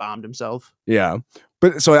suicide bombed himself. Yeah,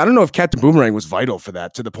 but so I don't know if Captain Boomerang was vital for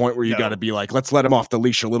that, to the point where you got to be like, let's let him off the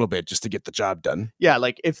leash a little bit just to get the job done. Yeah,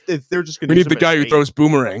 like if they're just gonna we need the guy who throws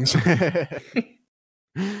boomerangs.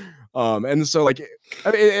 And so like,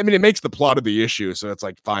 I mean, it makes the plot of the issue, so it's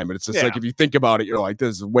like fine, but it's just like, if you think about it, you're like,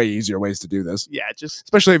 there's way easier ways to do this. Yeah, just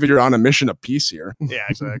especially if you're on a mission of peace here. Yeah,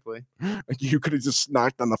 exactly. Like you could have just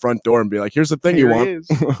knocked on the front door and be like, here's the thing you want.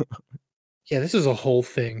 Yeah, this is a whole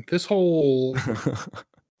thing. This whole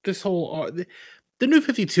the New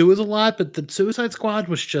 52 is a lot, but the Suicide Squad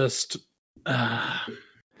was just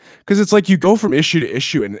because it's like you go from issue to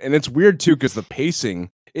issue, and it's weird too, because the pacing,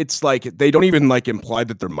 it's like they don't even like imply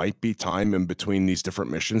that there might be time in between these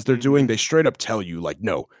different missions they're doing. They straight up tell you like,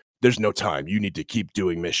 no, there's no time. You need to keep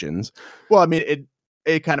doing missions. Well, I mean,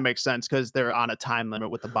 it kind of makes sense because they're on a time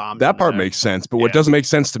limit with the bombs. That part makes sense, but what doesn't make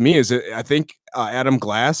sense to me is I think Adam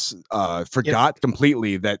Glass forgot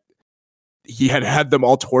completely that he had them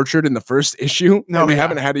all tortured in the first issue. No, we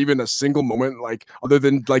haven't had even a single moment like other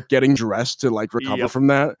than like getting dressed to like recover from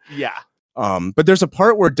that. Yeah. But there's a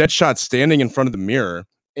part where Deadshot's standing in front of the mirror,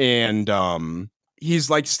 and he's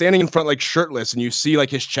like standing in front like shirtless, and you see like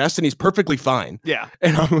his chest, and he's perfectly fine. Yeah.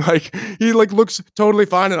 And I'm like, he like looks totally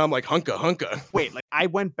fine, and I'm like, hunka. Wait, like I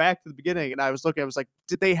went back to the beginning and I was looking, I was like,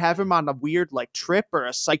 did they have him on a weird like trip or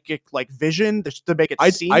a psychic like vision to make it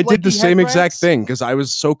seem I did the same rats? exact thing, because I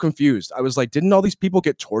was so confused. I was like, didn't all these people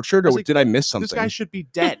get tortured, or did I miss something? This guy should be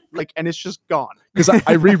dead. Like, and it's just gone. Because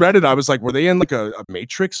I reread it, I was like, were they in like a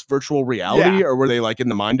Matrix virtual reality, or were they like in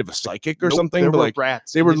the mind of a psychic or something? There but were like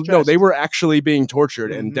rats. They were actually being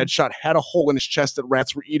tortured, and Deadshot had a hole in his chest that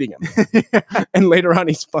rats were eating him. And later on,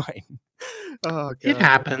 he's fine. Oh, God. It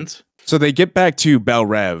happens. So they get back to Bel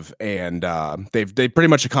Rev, and they pretty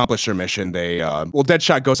much accomplished their mission.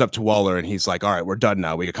 Deadshot goes up to Waller, and he's like, all right, we're done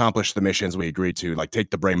now. We accomplished the missions we agreed to, like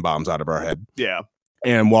take the brain bombs out of our head. Yeah.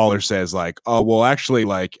 And Waller says like, oh, well, actually,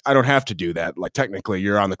 like, I don't have to do that. Like, technically,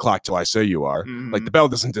 you're on the clock till I say you are. Like, the bell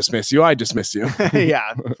doesn't dismiss you. I dismiss you.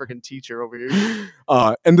 Yeah, freaking teacher over here.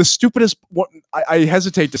 And the stupidest, I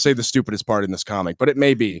hesitate to say the stupidest part in this comic, but it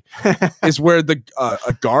may be, is where the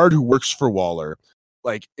a guard who works for Waller,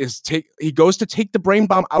 like, he goes to take the brain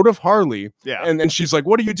bomb out of Harley. Yeah. And then she's like,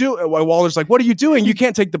 what are you doing? Waller's like, what are you doing? You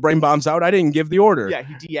can't take the brain bombs out. I didn't give the order. Yeah,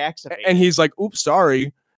 he deactivated. And he's like, oops,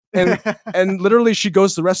 sorry. And literally she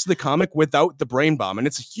goes the rest of the comic without the brain bomb, and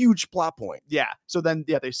it's a huge plot point. Yeah. So then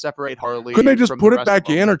they separate Harley. Couldn't they just put it back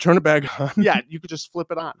in or turn it back on? Yeah, you could just flip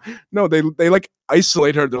it on. No, they like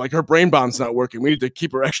isolate her. They're like, her brain bomb's not working. We need to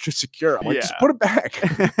keep her extra secure. I'm like, just put it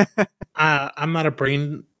back. I'm not a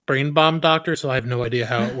brain bomb doctor, so I have no idea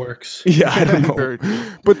how it works. Yeah, I don't know.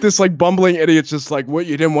 But this like bumbling idiot's just like, what,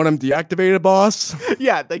 you didn't want him deactivated, boss?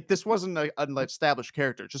 Yeah, like this wasn't an established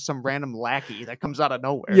character, just some random lackey that comes out of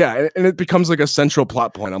nowhere. Yeah, and it becomes like a central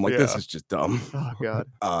plot point. I'm like, this is just dumb. Oh, God.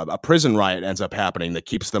 A prison riot ends up happening that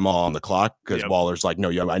keeps them all on the clock, because Waller's like, no,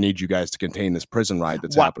 I need you guys to contain this prison riot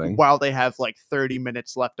that's happening. While they have like 30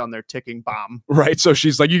 minutes left on their ticking bomb. Right, so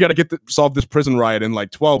she's like, you got to solve this prison riot in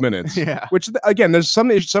like 12 minutes. Yeah. Which, again, there's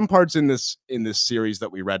some parts in this series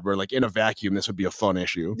that we read where like in a vacuum this would be a fun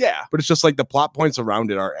issue. Yeah. But it's just like the plot points around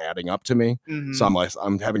it are adding up to me. So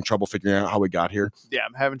I'm having trouble figuring out how we got here. Yeah,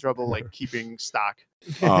 I'm having trouble like keeping stock.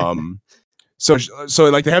 So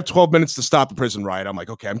like they have 12 minutes to stop the prison riot. I'm like,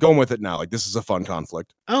 okay, I'm going with it now. Like, this is a fun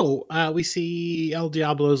conflict. Oh, we see El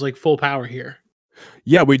Diablo's like full power here.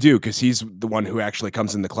 Yeah, we do, because he's the one who actually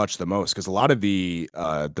comes in the clutch the most, because a lot of the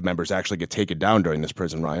members actually get taken down during this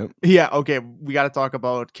prison riot. Yeah, okay, we got to talk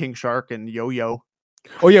about King Shark and Yo-Yo.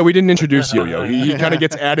 Oh yeah, we didn't introduce Yo-Yo. He kind of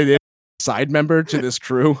gets added in side member to this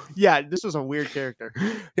crew. Yeah, this was a weird character.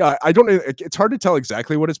 Yeah, I don't. It's hard to tell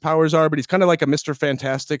exactly what his powers are, but he's kind of like a Mr.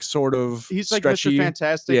 Fantastic sort of. He's like stretchy. Mr.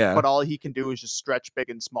 Fantastic, Yeah. but all he can do is just stretch big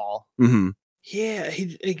and small. Mm-hmm. Yeah,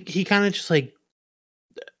 he kind of just like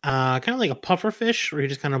kind of like a puffer fish, where he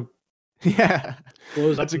just kind of Yeah,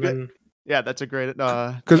 blows That's up. a good- And yeah, that's a great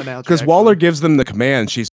analogy. Because Waller gives them the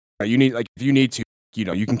command. She's you need like if you need to,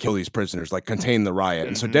 you can kill these prisoners, like contain the riot.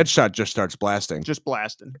 And so Mhm. Deadshot just starts blasting. just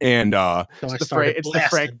blasting. And so I It's the started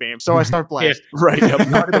Frank blasting. meme. So I start blasting. right,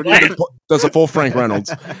 yep. Does a full Frank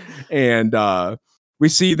Reynolds. And we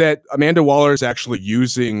see that Amanda Waller is actually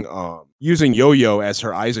using Yo-Yo as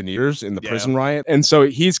her eyes and ears in the Yeah. prison riot. And so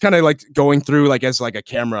he's kind of like going through like as like a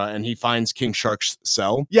camera, and he finds King Shark's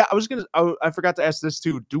cell. Yeah, I forgot to ask this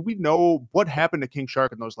too. Do we know what happened to King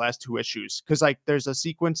Shark in those last 2 issues? Because like there's a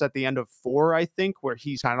sequence at the end of 4, I think, where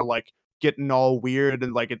he's kind of like getting all weird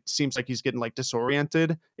and like it seems like he's getting like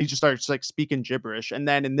disoriented. He just starts like speaking gibberish, and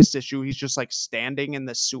then in this issue, he's just like standing in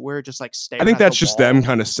the sewer, just like staring. I think at that's the just wall. them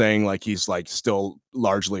kind of saying like he's like still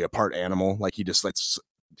largely a part animal. Like he just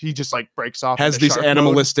He just like breaks off. has into these shark mode.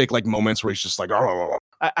 animalistic like moments where he's just like, oh.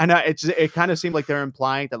 It kind of seemed like they're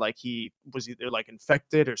implying that like he was either like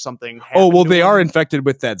infected or something. Oh, well, happened to they him. are infected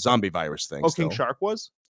with that zombie virus thing. Oh, King still. Shark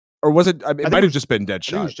was. Or was it? It think might it have was- just been I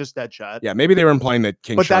think it was Deadshot. just Deadshot. Yeah, maybe they were implying that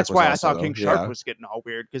King But Shark that's was why I also, thought King though. Shark Yeah. was getting all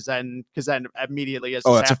weird because then immediately as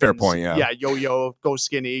Oh, this that's a fair happens, point, yeah. Yo-Yo goes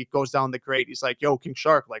skinny, goes down the crate. He's like, "Yo, King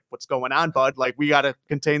Shark, like, what's going on, bud? Like, we gotta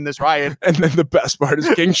contain this riot." And then the best part is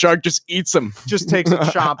King Shark just eats him. Just takes a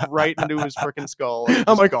chomp right into his freaking skull. and I'm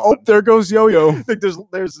just like, gone. oh, there goes Yo-Yo. Like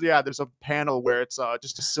there's a panel where it's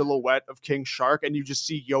just a silhouette of King Shark, and you just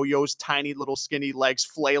see Yo-Yo's tiny little skinny legs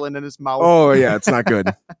flailing in his mouth. Oh yeah, it's not good.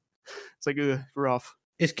 It's like rough.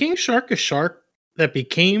 Is King Shark a shark that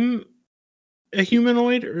became a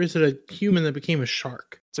humanoid, or is it a human that became a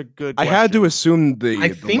shark? It's a good. I had to question. assume I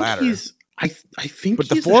the think latter, he's. I think, but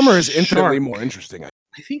the he's a former is infinitely shark. more interesting.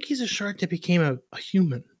 I think he's a shark that became a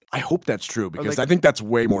human. I hope that's true because like- I think that's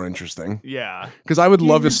way more interesting. Yeah. Because I would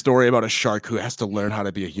love a Yeah. story about a shark who has to learn how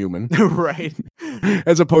to be a human, Right.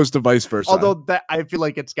 as opposed to vice versa. Although that I feel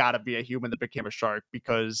like it's got to be a human that became a shark,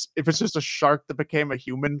 because if it's just a shark that became a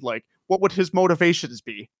human, like what would his motivations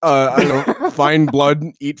be? I don't know, find blood,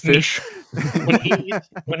 eat fish.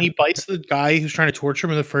 when he bites the guy who's trying to torture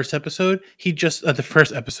him in the first episode, he just the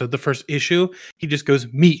first issue, he just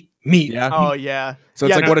goes meat. Yeah. Oh yeah. So it's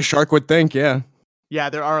yeah, like what a shark would think. Yeah. Yeah,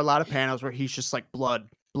 there are a lot of panels where he's just like blood,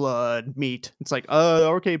 meat. It's like,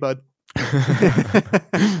 okay, bud.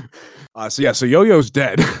 So Yo-Yo's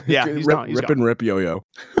dead. Yeah, he's rip, gone, he's rip gone. and rip Yo-Yo.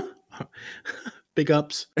 Big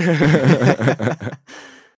ups. I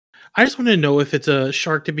just want to know if it's a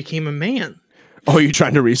shark that became a man. Oh, you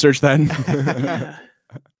trying to research that? Yeah.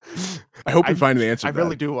 I hope you I- find the answer. I to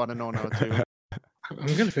really that. do want to know now too.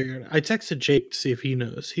 I'm gonna figure it out. I texted Jake to see if he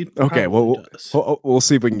knows. He Okay, well, probably does. we'll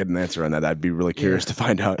see if we can get an answer on that. I'd be really curious to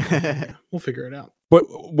find out. We'll figure it out. But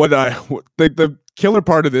the killer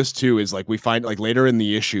part of this too is like we find like later in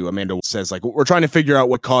the issue, Amanda says like we're trying to figure out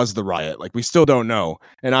what caused the riot. Like we still don't know.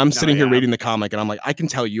 And I'm sitting here yeah. reading the comic, and I'm like, I can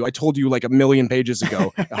tell you. I told you like a million pages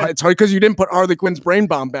ago. It's hard because you didn't put Harley Quinn's brain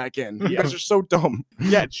bomb back in. You Yeah. guys are so dumb.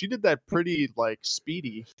 Yeah, she did that pretty like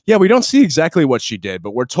speedy. Yeah, we don't see exactly what she did,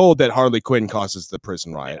 but we're told that Harley Quinn causes the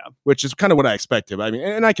prison riot, Yeah. which is kind of what I expected. I mean,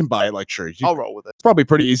 and I can buy it. Like, sure, I'll roll with it. it's probably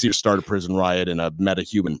pretty easy to start a prison riot in a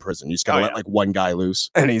meta-human prison. You just gotta Oh, let yeah. like one guy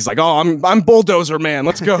loose, and he's like, "Oh, I'm bulldozer man.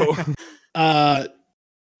 Let's go."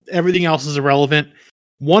 Everything else is irrelevant.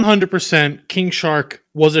 100% King Shark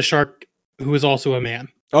was a shark who was also a man.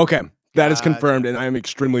 Okay, that is God. confirmed, and I am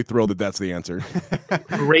extremely thrilled that that's the answer.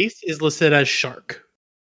 Race is listed as shark.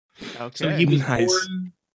 Okay. So he was Nice.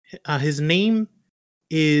 born. His name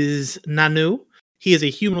is Nanu. He is a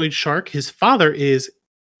humanoid shark. His father is,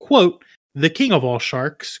 quote, the king of all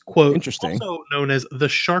sharks, quote, Interesting. also known as the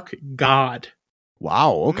shark god.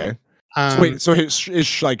 Wow. Okay. Um, So wait, so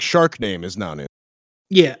his like shark name is Nanu.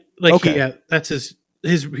 yeah, like Okay. yeah, that's his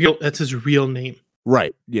real name.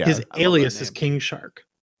 Right. Yeah. His I love that alias is name. King Shark.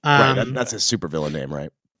 right. Um, That's his supervillain name,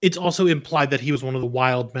 right? it's also implied that he was one of the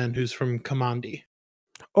wild men who's from Kamandi.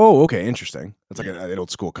 Oh, okay. Interesting. That's like an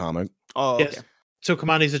old school comic. Oh, Yes. okay. So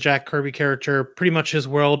Kamandi's a Jack Kirby character. Pretty much his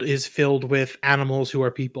world is filled with animals who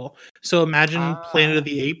are people. So imagine Planet of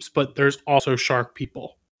the Apes, but there's also shark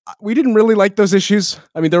people. We didn't really like those issues.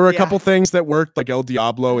 I mean, there were a Yeah. couple things that worked, like El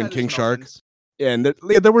Diablo Yeah, and there's King some Shark. openings. And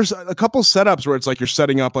there was a couple setups where it's like you're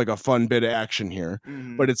setting up like a fun bit of action here,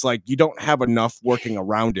 Mhm. but it's like you don't have enough working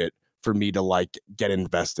around it for me to like get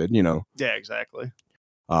invested, you know. Yeah, exactly.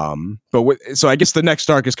 So I guess the next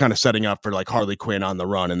arc is kind of setting up for like Harley Quinn on the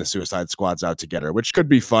run and the Suicide Squad's out to get her, which could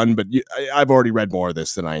be fun. But I've already read more of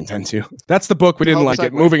this than I intend to. That's the book. We didn't like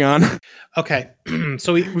it. Moving on. Okay,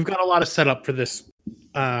 so we've got a lot of setup for this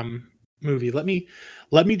movie. Let me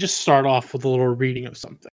just start off with a little reading of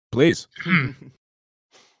something. Please.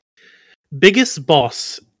 Biggest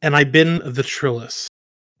boss, and I been the Trillis.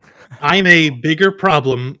 I'm a bigger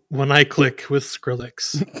problem when I click with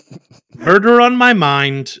Skrillex. Murder on my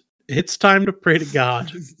mind. It's time to pray to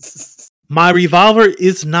God. My revolver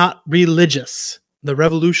is not religious. The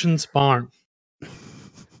revolution's barn.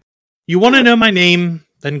 You want to know my name?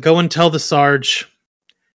 Then go and tell the Sarge.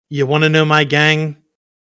 You want to know my gang?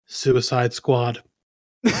 Suicide Squad.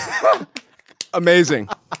 Amazing.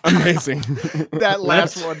 Amazing. That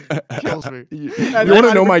last one kills me. You want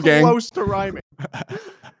to know my gang? Close to rhyming.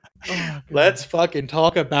 Let's fucking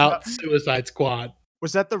talk about Suicide Squad.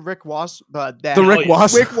 Was that the Rick Ross? The Rick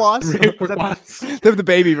Ross? Rick Ross? The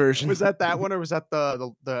baby version. Was that one, or was that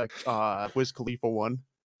the Wiz Khalifa one?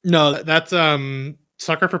 No, that's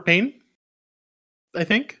Sucker for Pain. I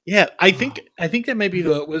think. Yeah, I think that maybe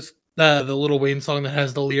the Lil Wayne song that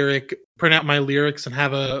has the lyric, print out my lyrics and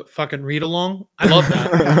have a fucking read along. I love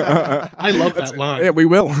that. I love that line. Yeah, we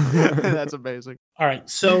will. That's amazing. All right,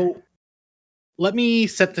 so let me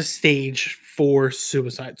set the stage for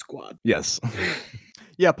Suicide Squad. Yes.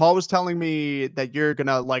 Yeah, Paul was telling me that you're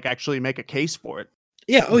gonna like actually make a case for it.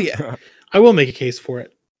 Yeah, oh yeah. I will make a case for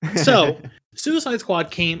it. So, Suicide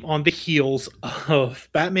Squad came on the heels of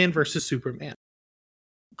Batman versus Superman.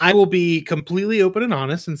 I will be completely open and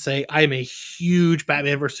honest and say I am a huge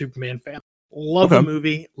Batman vs. Superman fan. Love the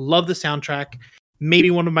movie, love the soundtrack.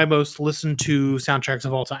 Maybe one of my most listened to soundtracks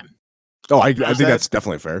of all time. Oh, I think that's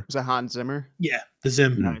definitely fair. Was it Hans Zimmer? Yeah, the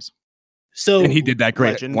Zim. Nice. So, and he did that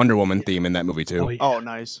great Legend. Wonder Woman theme in that movie too. Oh, yeah. Oh,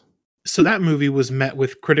 nice. So that movie was met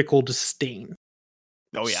with critical disdain.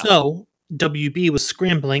 Oh yeah. So WB was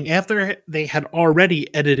scrambling after they had already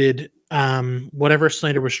edited whatever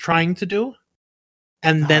Snyder was trying to do.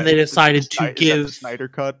 And then they decided to give the Snyder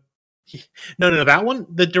cut. No, that one,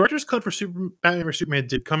 the director's cut for Batman vs Superman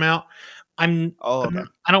did come out. Okay.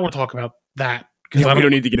 I don't want to talk about that because we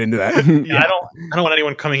don't need to get into that. I don't want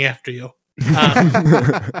anyone coming after you.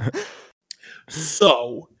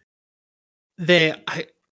 So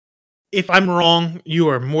if I'm wrong, you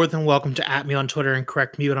are more than welcome to at me on Twitter and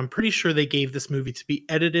correct me, but I'm pretty sure they gave this movie to be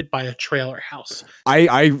edited by a trailer house.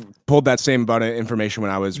 I pulled that same about information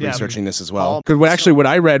when I was researching this as well. Because what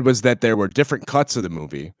I read was that there were different cuts of the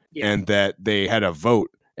movie and that they had a vote.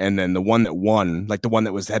 And then the one that won, like the one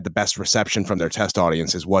that had the best reception from their test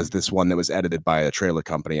audiences, was this one that was edited by a trailer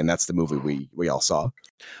company, and that's the movie we all saw.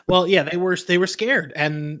 Well, yeah, they were scared,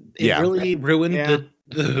 and it really ruined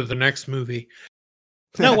the next movie.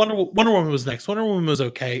 No, Wonder Woman was next. Wonder Woman was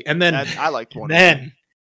okay, and then I liked Wonder Woman.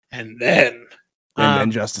 And then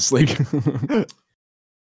Justice League.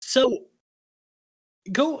 So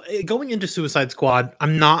going into Suicide Squad,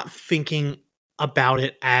 I'm not thinking about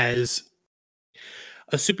it as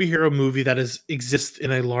a superhero movie that exists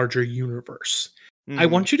in a larger universe. I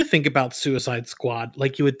want you to think about Suicide Squad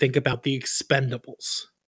like you would think about the Expendables.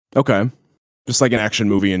 Okay. Just like an action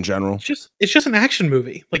movie in general. It's just an action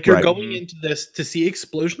movie. Like you're going into this to see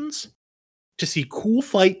explosions, to see cool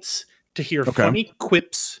fights, to hear funny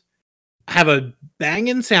quips, have a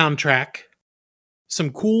banging soundtrack,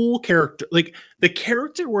 some cool character. Like the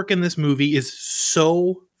character work in this movie is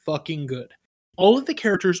so fucking good. All of the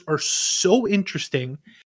characters are so interesting,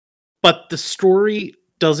 but the story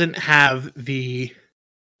doesn't have the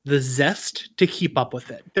zest to keep up with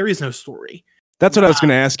it. There is no story. That's what I was going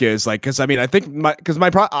to ask you is like, because I mean, I think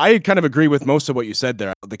I kind of agree with most of what you said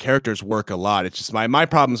there. The characters work a lot. It's just my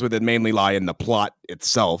problems with it mainly lie in the plot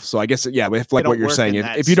itself. So I guess, if like what you're saying,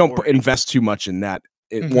 if you don't invest too much in that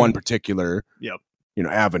one particular,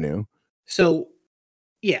 avenue. So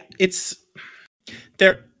yeah, it's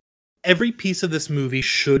there. Every piece of this movie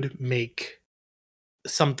should make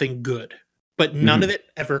something good, but none of it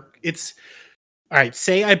ever. It's all right.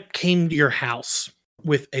 Say I came to your house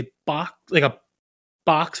with a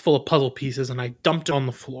box full of puzzle pieces and I dumped it on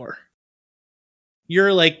the floor.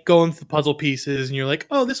 You're like going through the puzzle pieces and you're like,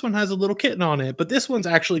 oh, this one has a little kitten on it, but this one's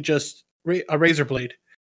actually just a razor blade.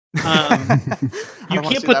 You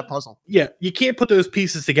can't put that puzzle. Yeah, you can't put those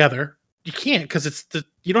pieces together. You can't because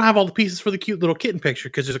you don't have all the pieces for the cute little kitten picture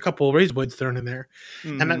because there's a couple of razor blades thrown in there,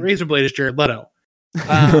 and that razor blade is Jared Leto. He's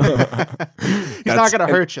not going to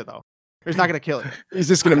hurt you though. He's not gonna kill it. He's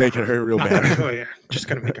just gonna make it hurt real Not gonna bad. go here. Just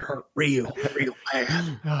gonna make it hurt real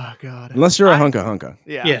bad. Oh god. Unless you're a hunka.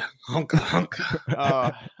 Yeah. Yeah,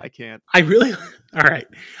 hunka. I can't. I really. All right.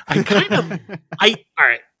 I kind of. All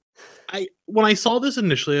right. When I saw this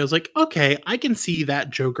initially, I was like, okay, I can see that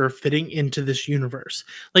Joker fitting into this universe.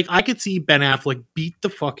 Like, I could see Ben Affleck beat the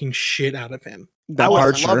fucking shit out of him. I That would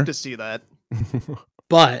part, love sure. to see that.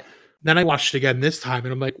 But then I watched it again this time,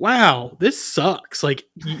 and I'm like, wow, this sucks. Like,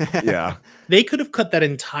 Yeah. they could have cut that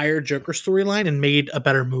entire Joker storyline and made a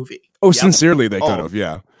better movie. Oh, Yep. sincerely, they Oh, could have.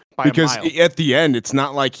 Yeah. By Because a mile. at the end, it's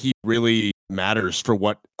not like he really matters for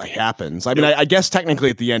what happens. I mean, I guess technically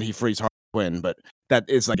at the end he frees Harley Quinn, but that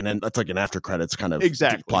is like that's like an after credits kind of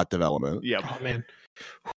Exactly. plot development. Yep. Oh man,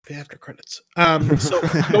 the after credits. So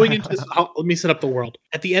going into this, let me set up the world.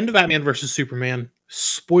 At the end of Batman versus Superman,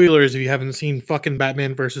 spoilers if you haven't seen fucking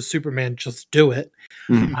Batman versus Superman, just do it.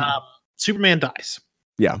 Mhm. Superman dies.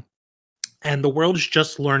 Yeah. And the world is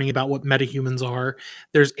just learning about what metahumans are.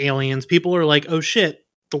 There's aliens. People are like, oh shit,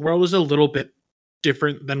 the world is a little bit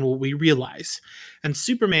different than what we realize. And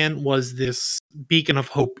Superman was this beacon of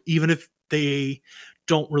hope, even if they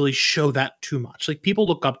don't really show that too much. Like, people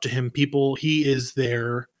look up to him. He is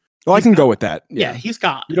their. Well, I he's can got- go with that. Yeah, he's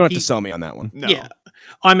got. You don't have he- to sell me on that one. No. Yeah.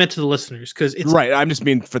 I meant to the listeners because it's Right. I'm just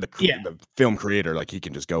mean for the Yeah. the film creator, like he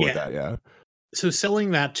can just go with Yeah. that. Yeah. so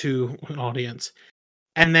selling that to an audience.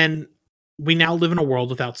 And then we now live in a world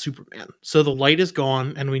without Superman. So the light is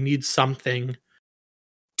gone and we need something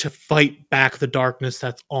to fight back the darkness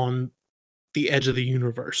that's on the edge of the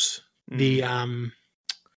universe. Mm.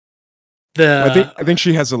 I think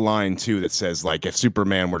she has a line too that says like if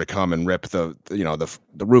Superman were to come and rip the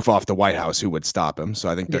roof off the White House, who would stop him? So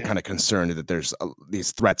I think they're Yeah. kind of concerned that there's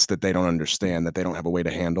these threats that they don't understand, that they don't have a way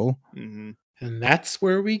to handle. Mhm. And that's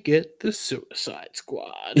where we get the Suicide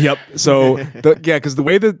Squad. Yep. So because the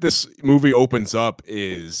way that this movie opens up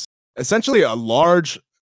is essentially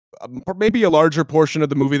maybe a larger portion of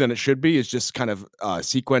the movie than it should be is just kind of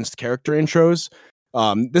sequenced character intros.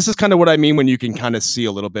 This is kind of what I mean when you can kind of see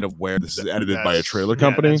a little bit of where this is edited by a That's- trailer yeah,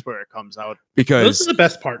 company, that's where it comes out. Those because are the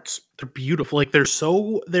best parts. They're beautiful. Like this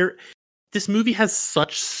movie has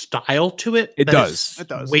such style to it. It that does. it's It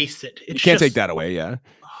does. Wasted. you It's can't take just- that away. Yeah.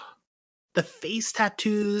 The face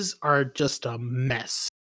tattoos are just a mess.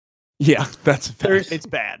 Yeah. That's a fact. There's It's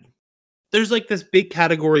bad. there's like this big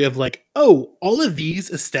category of like, oh, all of these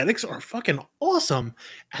aesthetics are fucking awesome.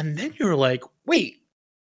 And then you're like, wait,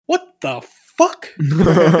 what the fuck?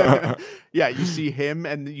 Yeah, you see him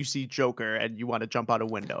and you see Joker and you want to jump out a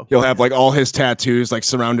window. He'll have like all his tattoos like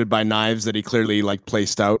surrounded by knives that he clearly like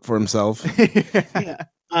placed out for himself. Yeah.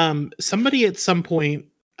 Somebody at some point,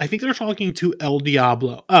 I think they're talking to El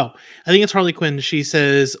Diablo. Oh, I think it's Harley Quinn. She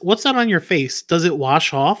says, "What's that on your face? Does it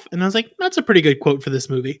wash off?" And I was like, that's a pretty good quote for this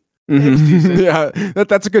movie. Mhm. Yeah,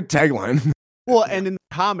 that's a good tagline. Well, and in the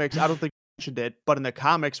comics, I don't think I mentioned it, but in the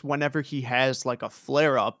comics, whenever he has like a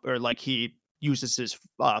flare up or like he uses his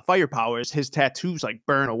fire powers, his tattoos like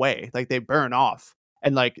burn away, like they burn off,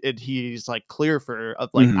 and like he's like clear for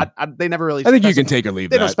like Mhm. they never really. I think you can specify- take or leave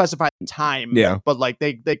They don't that. specify the time, Yeah. but like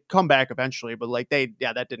they come back eventually. But like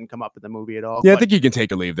that didn't come up in the movie at all. Yeah, I but think you can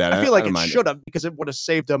take or leave that. I feel like don't it mind should have because it would have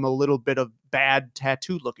saved them a little bit of bad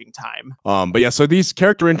tattoo looking time. But yeah, so these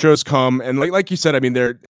character intros come, and like you said, I mean,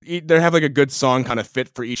 they have like a good song kind of fit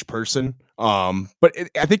for each person. But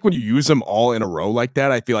I think when you use them all in a row like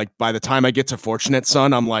that, I feel like by the time I get to Fortunate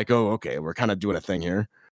Son, I'm like, oh, okay, we're kind of doing a thing here.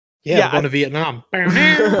 Yeah, Yeah, we're going to Vietnam.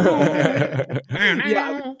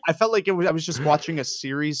 Yeah, I felt like I was just watching a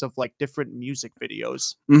series of like different music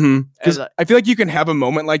videos. Because And, I feel like you can have a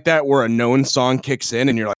moment like that where a known song kicks in,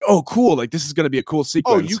 and you're like, oh, cool, like this is going to be a cool Oh,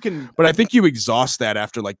 sequence. you can. But I think you exhaust that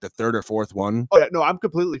after like the third or fourth one. Oh yeah, no, I'm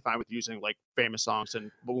completely fine with using like famous songs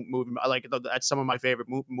and movie. Like that's some of my favorite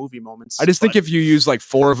movie moments. I just think but- if you use like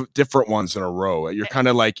 4 different ones in a row, you're kind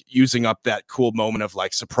of like using up that cool moment of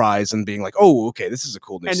like surprise and being like, oh, okay, this is a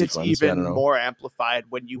cool new and it's sequence. Yeah, I even don't know. more amplified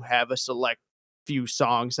when you have a select few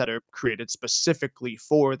songs that are created specifically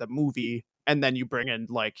for the movie, and then you bring in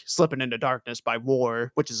like "Slipping into Darkness" by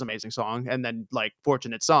War, which is an amazing song, and then like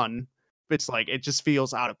 "Fortunate Son." It's like it just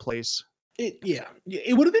feels out of place.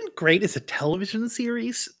 It would have been great as a television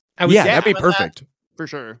series. Yeah, that'd be down with that. perfect. For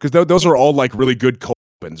sure. Because those are all like really good cold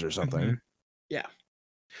opens or something. Mhm. Yeah.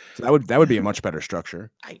 So that would be a much better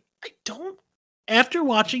structure. I don't. After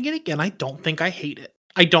watching it again, I don't think I hate it.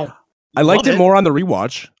 I don't. I liked love it more on the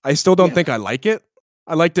rewatch. I still don't Yeah. think I like it.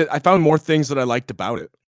 I liked it. I found more things that I liked about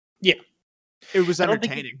it. It was I don't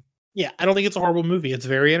think entertaining. Yeah, I don't think it's a horrible movie. It's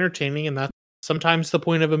very entertaining, and that's sometimes the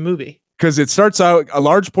point of a movie. because it starts out, a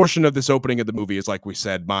large portion of this opening of the movie is, like we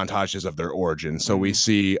said, montages of their origin. So we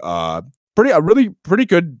see a really pretty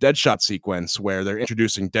good Deadshot sequence where they're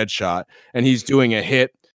introducing Deadshot, and he's doing a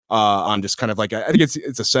hit on just kind of like I think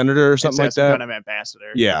it's a senator or something like that. Kind of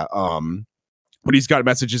ambassador. Yeah. But he's got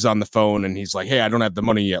messages on the phone, and he's like, "Hey, I don't have the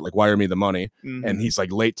money yet. Like, wire me the money." And he's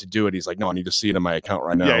like late to do it. He's like, "No, I need to see it in my account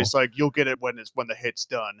right now." Yeah, he's like, "You'll get it when the hit's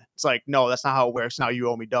done." It's like, no, that's not how it works. Now you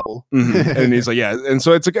owe me double. And he's like, "Yeah." And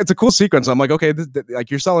so it's a cool sequence. I'm like, "Okay, like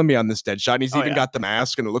you're selling me on this Deadshot." And he's even got the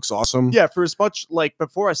mask, and it looks awesome. Yeah, for as much like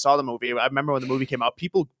before I saw the movie, I remember when the movie came out,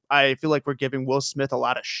 I feel like we're giving Will Smith a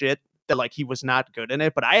lot of shit that like he was not good in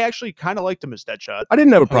it, but I actually kind of liked him as Deadshot. I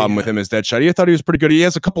didn't have a problem with him as Deadshot. I thought he was pretty good. He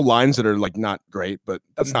has a couple lines that are like not great, but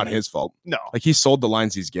that's not his fault. No, like he sold the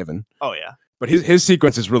lines he's given. Oh yeah, but his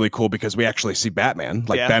sequence is really cool because we actually see Batman,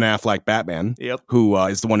 like Ben Affleck Batman, who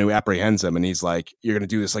is the one who apprehends him, and he's like, "You're gonna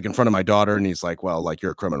do this like in front of my daughter," and he's like, "Well, like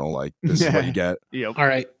you're a criminal. Like this is what you get." All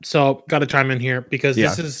right, so got to chime in here because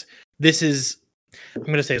this is I'm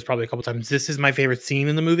gonna say it's probably a couple times. This is my favorite scene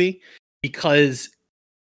in the movie because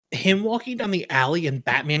him walking down the alley and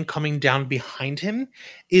Batman coming down behind him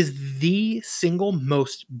is the single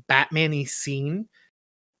most Batman-y scene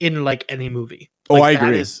in like any movie. Like, I agree.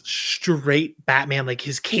 That is straight Batman. Like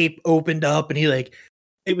his cape opened up and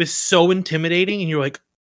it was so intimidating. And you're like,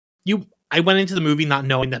 I went into the movie not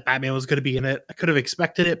knowing that Batman was going to be in it. I could have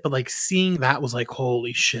expected it, but like seeing that was like,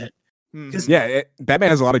 holy shit. Batman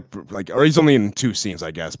has a lot of or he's only in 2 scenes,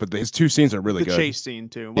 I guess, but his 2 scenes are really good. The chase scene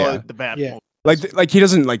too. Well, the Batman. Like he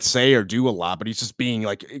doesn't like say or do a lot, but he's just being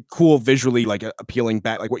like cool visually, like appealing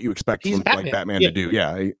like what you expect from like Batman to do.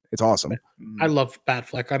 Yeah, it's awesome. I love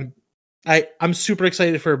Batfleck. I'm super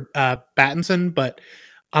excited for Pattinson, but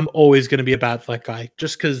I'm always going to be a Batfleck guy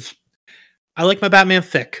just because I like my Batman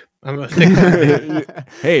thick. I'm a thick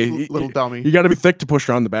hey, little dummy. You got to be thick to push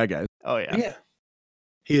around the bad guys. Oh yeah.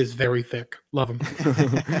 He is very thick. Love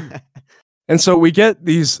him. And so we get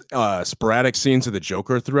these sporadic scenes of the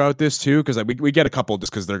Joker throughout this too, because we get a couple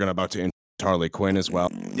just because they're about to introduce Harley Quinn as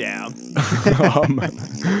well. Yeah.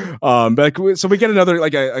 But so we get another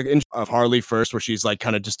like a intro of Harley first, where she's like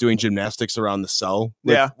kind of just doing gymnastics around the cell.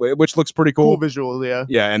 Which looks pretty cool. Cool visual. Yeah.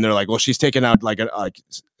 Yeah, and they're like, well, she's taking out like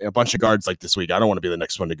a bunch of guards like this week. I don't want to be the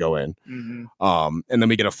next one to go in. And then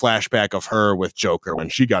we get a flashback of her with Joker when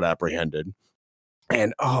she got apprehended,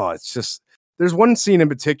 and it's just. There's one scene in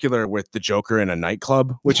particular with the Joker in a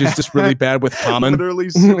nightclub, which is just really bad with Common. Literally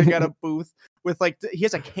sitting at a booth with like he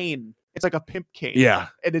has a cane. It's like a pimp cane. Yeah,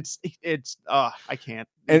 and it's I can't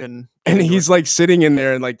even. And he's like sitting in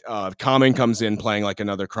there, and like Common comes in playing like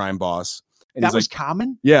another crime boss. And that was like,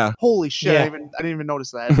 Common. Yeah. Holy shit! I didn't even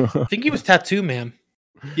notice that. I think he was Tattoo Man.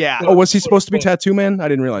 Yeah. Oh, was he supposed to be Tattoo Man? I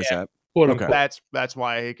didn't realize that. Okay. That's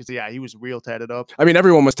why, because he was real tatted up. I mean,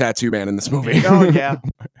 everyone was Tattoo Man in this movie. Oh yeah.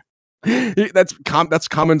 That's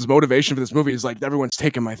Common's motivation for this movie is like everyone's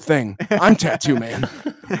taking my thing. I'm Tattoo Man.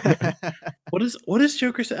 What does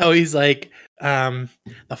Joker say? Oh, he's like the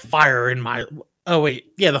fire in my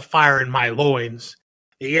the fire in my loins,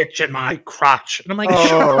 the itch in my crotch. And I'm like,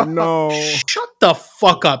 shut the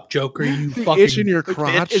fuck up, Joker. You fucking itch in your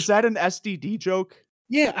crotch. Is that an STD joke?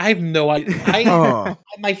 Yeah, I have no idea.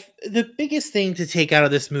 The biggest thing to take out of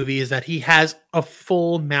this movie is that he has a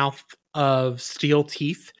full mouth of steel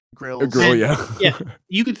teeth. Grills. A grill, yeah.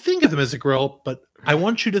 You could think of them as a grill, but I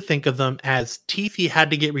want you to think of them as teeth he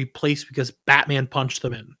had to get replaced because Batman punched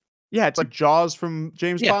them in. Yeah, it's like Jaws from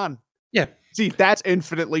James Bond. Yeah. See, that's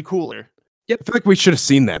infinitely cooler. Yep. I feel like we should have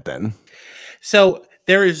seen that then. So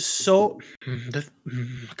there is God.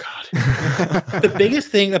 The biggest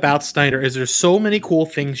thing about Snyder is there's so many cool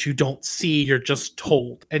things you don't see, you're just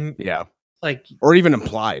told. And or even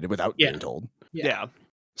implied without being told. Yeah.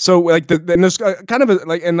 So like then there's kind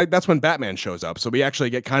of that's when Batman shows up. So we actually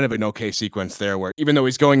get kind of an okay sequence there where even though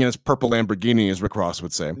he's going in his purple Lamborghini, as Rick Ross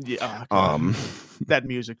would say. Yeah. That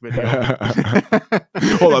music video.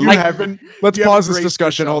 Hold on. Let's pause this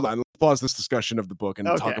discussion. Hold on. Let's pause this discussion of the book and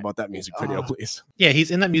talk about that music video, please. Yeah, he's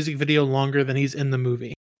in that music video longer than he's in the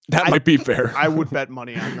movie. That might be fair. I would bet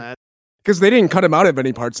money on that. Because they didn't cut him out of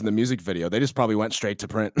any parts in the music video. They just probably went straight to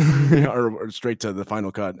print or straight to the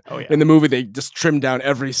final cut. Oh, yeah. In the movie, they just trimmed down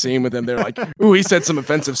every scene with him. They're like, ooh, he said some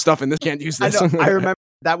offensive stuff and this can't use this. I remember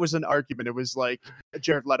that was an argument. It was like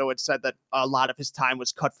Jared Leto had said that a lot of his time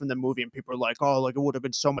was cut from the movie and people were like, oh, like it would have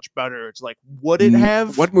been so much better. It's like, would it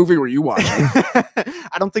have? What movie were you watching?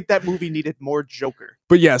 I don't think that movie needed more Joker.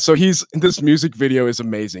 But yeah, so this music video is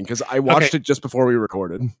amazing because I watched it just before we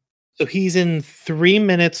recorded. So he's in 3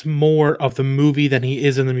 minutes more of the movie than he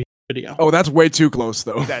is in the music video. Oh, that's way too close,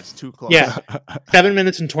 though. That's too close. Yeah, 7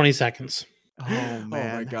 minutes and 20 seconds. Oh Oh my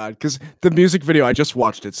man. god! Because the music video, I just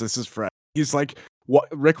watched it, so this is fresh. He's like, what?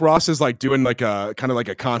 Rick Ross is like doing like a kind of like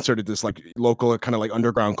a concert at this like local kind of like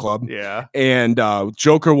underground club, Yeah. and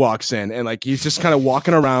Joker walks in, and like he's just kind of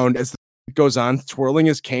walking around as the goes on, twirling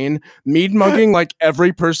his cane, mead mugging like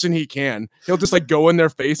every person he can. He'll just like go in their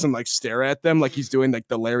face and like stare at them, like he's doing like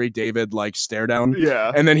the Larry David like stare down.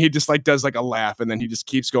 Yeah. And then he just like does like a laugh, and then he just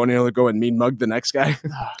keeps going. And he'll go and mean mug the next guy.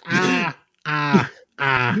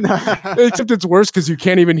 Except it's worse because you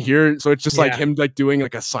can't even hear it, so it's just like Yeah. him like doing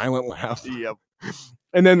like a silent laugh. Yep.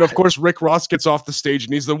 And then of course Rick Ross gets off the stage,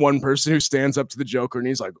 and he's the one person who stands up to the Joker, and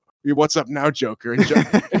he's like, "What's up now, Joker?" And,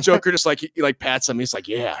 and Joker just like he like pats him. He's like,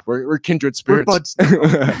 "Yeah, we're kindred We're spirits." buds. Would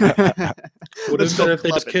have Let's been go if they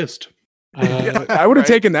just clubbing. kissed. Yeah, I would have Right.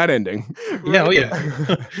 taken that ending. Yeah, oh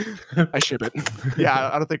yeah. I ship it. Yeah,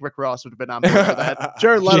 I don't think Rick Ross would have been on board for that.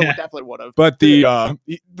 Jared Leto Yeah. definitely would have. But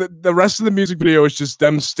the rest of the music video is just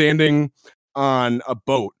them standing on a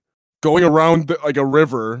boat, going around like a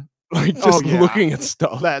river, like just yeah. looking at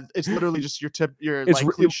stuff. That it's literally just your It's like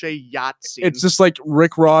re- cliche yacht scene. It's just like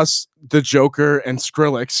Rick Ross, the Joker, and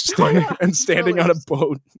Skrillex standing on a Skrillex.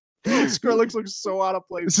 bote. Skrillex looks so out of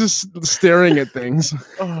It's place. just staring at things.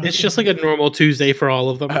 Oh. It's just like a normal Tuesday for all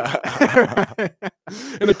of them.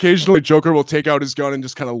 And occasionally Joker will take out his gun and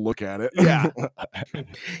just kind of look at it. Yeah.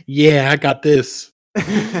 Yeah, I got this.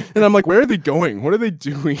 And I'm like, where are they going? What are they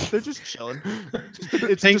doing? They're just chilling.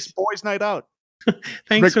 It's Thanks. just boys' night out.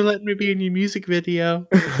 Thanks Rick- for letting me be in your music video.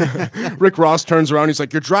 Rick Ross turns around. He's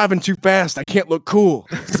like, "You're driving too fast. I can't look cool.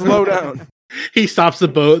 Slow down." He stops the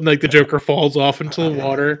boat and like the Joker falls off into the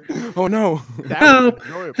water. Oh no. That Help! was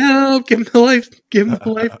enjoyable. Help! Give him the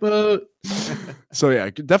lifeboat. So yeah,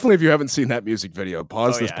 definitely if you haven't seen that music video,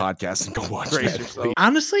 pause Oh, this yeah. podcast and go watch Brace that. yourself.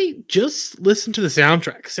 Honestly, just listen to the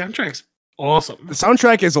soundtrack. Soundtrack's awesome. The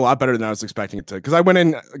soundtrack is a lot better than I was expecting it to, because I went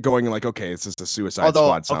in going like, okay, it's just a Suicide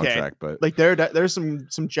Although, Squad okay, soundtrack, but Like there's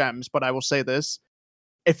some gems, but I will say this: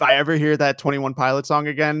 if I ever hear that 21 Pilot song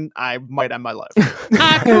again, I might end my life.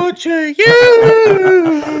 I torture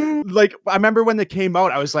you. Like I remember when they came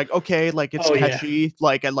out, I was like, okay, like it's Oh, yeah. catchy,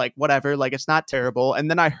 like and like whatever, like it's not terrible. And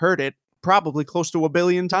then I heard it probably close to 1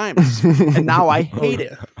 billion times, and now I hate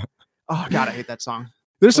it. Oh god, I hate that song.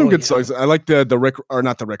 There's some Oh, good yeah. songs. I like the Rick, or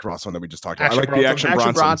not the Rick Ross one that we just talked about. I Action like the Bronson. Action Action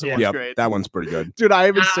Bronson. Bronson one's Yeah, great. that one's pretty good. Dude, I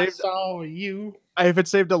even I saved saw you. I even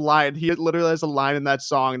saved a line. He literally has a line in that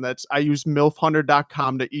song that's I use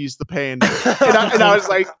milfhunter.com to ease the pain. And I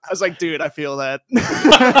was like, dude, I feel that.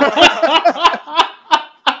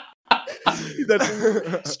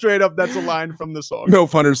 That's straight up, that's a line from the song.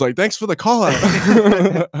 Milf Hunter's like, thanks for the call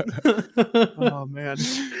out. Oh man.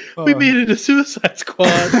 We made it a Suicide Squad.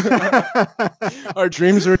 Our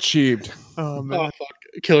dreams are achieved. Oh man. Oh,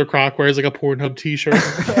 fuck. Killer Croc wears like a Pornhub t-shirt.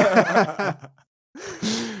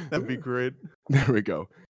 That'd be great. There we go.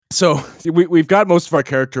 So we've got most of our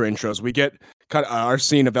character intros. We get kind of our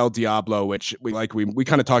scene of El Diablo, which we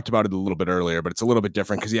kind of talked about it a little bit earlier, but it's a little bit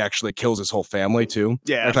different because he actually kills his whole family too.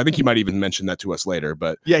 Yeah. Actually, I think he might even mention that to us later,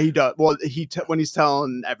 but Yeah, he does. Well, when he's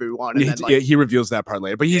telling everyone, and then, like, he reveals that part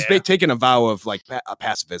later. But he's Yeah. taken a vow of like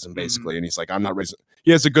pacifism, basically, and he's like, "I'm not raising."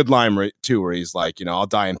 He has a good line too, where he's like, "I'll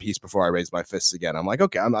die in peace before I raise my fists again." I'm like,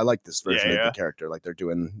 okay, I like this version Yeah. of the character. Like they're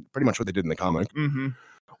doing pretty much what they did in the comic. mhm.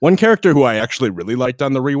 One character who I actually really liked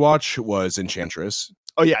on the rewatch was Enchantress,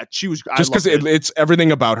 Oh yeah, she was I just because loved it. it's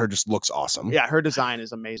everything about her just looks awesome. Yeah, her design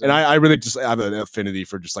is amazing. And I really just have an affinity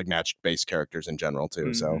for just like magic-based characters in general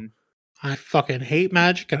too. So, Mhm. I fucking hate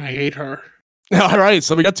magic and I hate her. all right,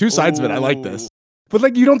 so we got two sides of it. I like this, Ooh. but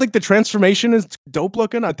like, you don't think the transformation is dope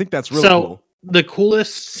looking? I think that's really So, cool. The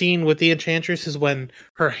coolest scene with the Enchantress is when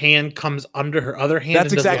her hand comes under her other hand.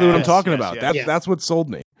 That's and does exactly the- what I'm Yes, talking yes, about. yes. Yeah. That's what sold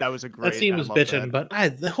me. That was a great. That scene I was loved bitching, that.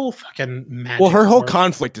 but the whole fucking magic. Well, her whole part-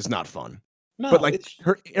 conflict is not fun. no, But like it's-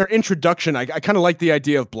 her introduction, I kind of like the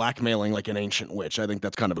idea of blackmailing like an ancient witch. I think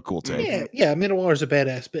that's kind of a cool take. yeah, Minotaur's a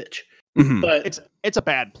badass bitch. Mhm. But it's a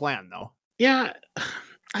bad plan though. yeah,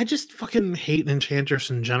 I just fucking hate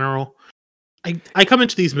Enchantress in general. I come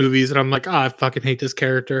into these movies and I'm like, I fucking hate this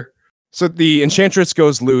character. So the Enchantress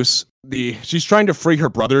goes loose. She's trying to free her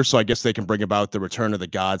brother, so I guess they can bring about the return of the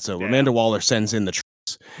god. So Yeah. Amanda Waller sends in the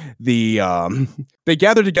troops. They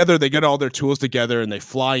gather together, they get all their tools together, and they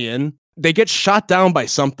fly in. They get shot down by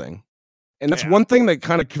something. And that's Yeah. one thing that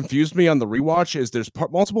kind of confused me on the rewatch is there's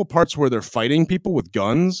multiple parts where they're fighting people with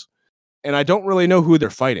guns, and I don't really know who they're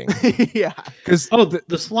fighting. Yeah. Because Oh,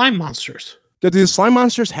 the slime monsters. do the slime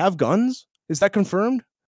monsters have guns? Is that confirmed?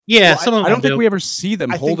 Yeah, Well, some of I them don't think do. we ever see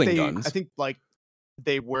them I think holding guns. I think like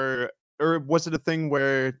they were, or was it a thing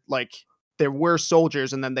where like there were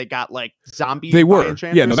soldiers and then they got like zombies. They by were. Yeah, no,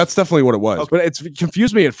 Enchantress? that's definitely what it was. Okay. But it's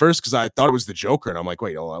confused me at first because I thought it was the Joker, and I'm like,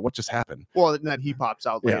 wait, hold on, what just happened? Well, and then he pops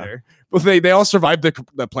out Yeah. later. Well, they all survived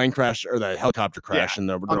the plane crash or the helicopter crash, and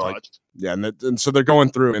they're like, Untouched. yeah, and so they're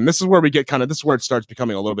going through, and this is where we get this is where it starts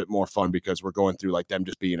becoming a little bit more fun because we're going through like them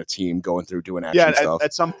just being a team, going through doing action Yeah, stuff.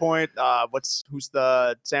 at some point, who's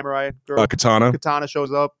the samurai girl? Katana. Katana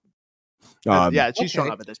shows up. Yeah, she's showing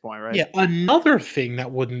Okay. up at this point, right? Yeah, another thing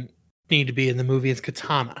that wouldn't need to be in the movie is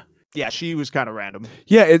Katana. Yeah, she was kind of random.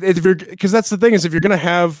 Yeah, because that's the thing is if you're gonna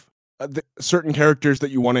have certain characters that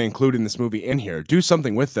you want to include in this movie in here, do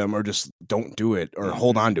something with them, or just don't do it, or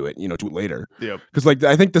hold on to it. Do it later. Yep. Because like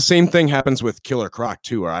I think the same thing happens with Killer Croc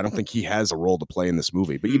too, or I don't think he has a role to play in this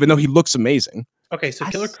movie. But even though he looks amazing, Okay, so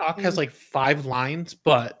I Killer Croc has see. like 5 lines,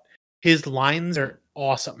 but his lines are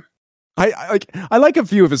awesome. I like a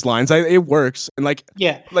few of his lines. It works, and like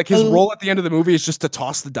Yeah, his a- role at the end of the movie is just to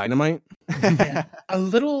toss the dynamite. yeah, a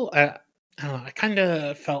little. I don't know. I kind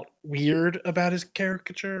of felt weird about his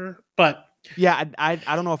caricature, but Yeah, I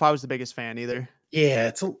don't know if I was the biggest fan either.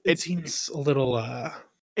 yeah, it seems a little.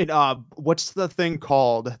 What's the thing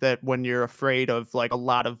called that when you're afraid of like a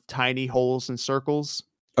lot of tiny holes and circles?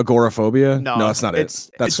 Agoraphobia? No, that's not it's,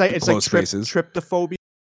 it. That's it's like spaces. tryptophobia.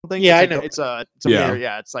 Something. Yeah, It's I like know. It's a Yeah. fear.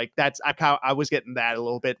 Yeah, it's like that's I was getting that a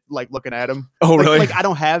little bit like looking at him. Oh, Like- really? Like I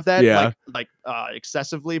don't have that Yeah. like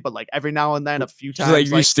excessively, but like every now and then, a few Just times, like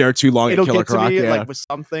if you stare too long at it'll Killer get to Croc. me Yeah. like with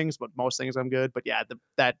some things, but most things I'm good. But yeah,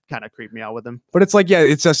 that kind of creeped me out with him. But it's like, yeah,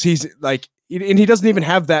 it's just he's like, and he doesn't even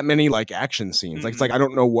have that many like action scenes. Like, it's Mhm. like I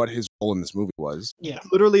don't know what his role in this movie was. Yeah,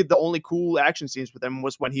 Literally, the only cool action scenes with him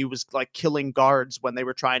was when he was like killing guards when they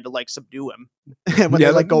were trying to like subdue him. When Yeah,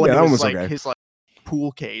 they like go that into one his was like okay. his like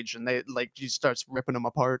pool cage and they like he starts ripping them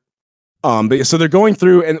apart. But yeah, so they're going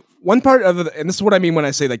through, and one part of and this is what I mean when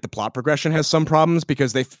I say like the plot progression has some problems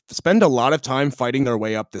because they spend a lot of time fighting their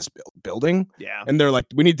way up this building. Yeah. And they're like,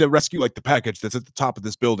 we need to rescue like the package that's at the top of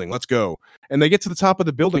this building. Let's go. And they get to the top of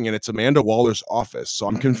the building and it's Amanda Waller's office. So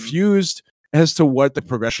I'm Mhm. confused as to what the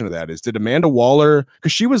progression of that is. Did Amanda Waller,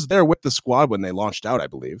 because she was there with the squad when they launched out, I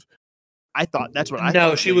believe. I thought that's what I no,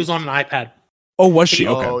 thought she at was least. on an iPad Oh, was she?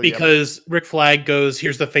 Oh, Okay. yeah. because Rick Flag goes,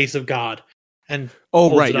 "Here's the face of God," and Oh,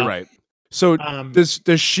 holds right. it You're up. right. So is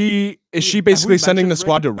she Have we basically sending the mentioned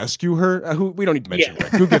squad to rescue her? Who we don't need to mention Yeah.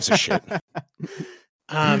 Rick. Who gives a shit?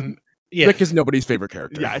 yeah, Rick is nobody's favorite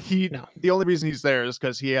character. Yeah, No. the only reason he's there is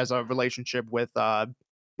because he has a relationship with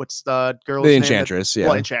what's the girl's The name? Enchantress, Well,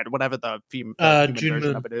 yeah. Enchantress, whatever the human June version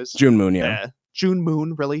Moon. of it is. June Moon, yeah. June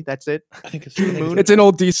Moon, really? That's it? I think it's June Moon. It's an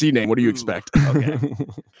old DC name. What do you Ooh, expect? okay.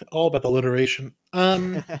 all about the alliteration.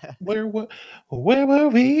 Where were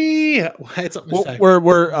we? I had something to say.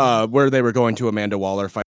 where they were going to Amanda Waller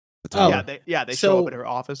fight at the Oh. tower. they show So- up at her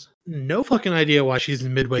office. No fucking idea why she's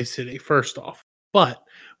in Midway City, first off. But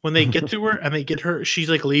when they get to her and they get her, she's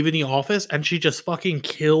like leaving the office and she just fucking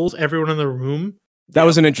kills everyone in the room. That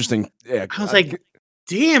was an interesting. Yeah, I was like,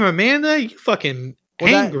 damn, Amanda, you fucking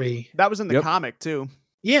Well, that- angry. That was in the Yep. comic too.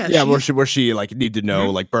 Yeah, yeah, where she's- she like need to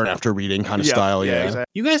know, like burn after reading kind of style. Yeah. exactly.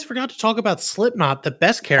 you guys forgot to talk about Slipknot, the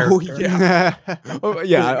best character. yeah. Oh,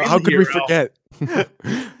 yeah. Who's How the could we hero? forget?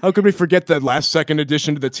 How could we forget the last second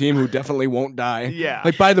addition to the team who definitely won't die? Yeah.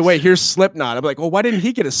 Like, by the way, here's Slipknot. I'm like, well, why didn't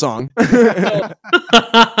he get a song? Where's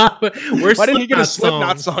Why didn't he get a Slipknot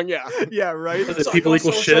Slipknot song? Yeah. yeah, right. Was it People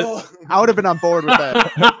Equal Shit? I would have been on board with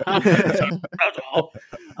that.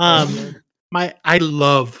 I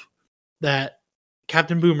love that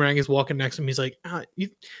Captain Boomerang is walking next to him. He's like,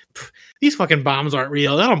 "These fucking bombs aren't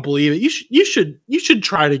real. I don't believe it. You should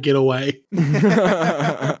try to get away."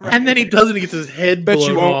 And then he doesn't. He gets his head Bet blown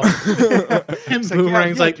you won't. off. And He's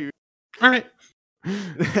Boomerang's like, dude. "All right."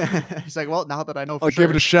 He's like, well, now that I know for I'll sure.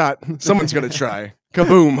 give it a shot. Someone's gonna try.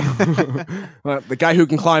 Kaboom! The guy who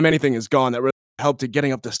can climb anything is gone. That really helped at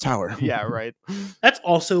getting up this tower. Yeah, right. That's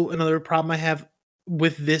also another problem I have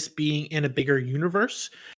with this being in a bigger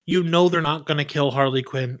universe. You know they're not going to kill Harley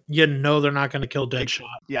Quinn. You know they're not going to kill Deadshot.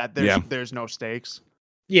 Yeah, there's no stakes.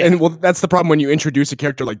 Yeah, And well, that's the problem when you introduce a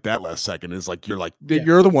character like that last second. Is like you're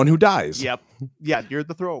the one who dies. Yep. Yeah, you're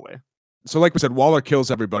the throwaway. So like we said, Waller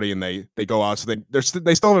kills everybody, and they go out. So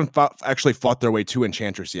they still haven't actually fought their way to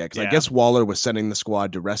Enchantress yet. Because I Yeah. guess Waller was sending the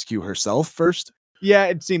squad to rescue herself first. Yeah,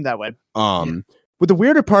 it seemed that way. But the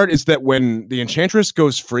weirder part is that when the Enchantress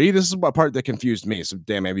goes free, this is a part that confused me. So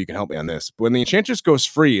damn, maybe you can help me on this. But when the Enchantress goes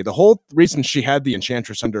free, the whole reason she had the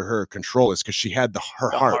Enchantress under her control is because she had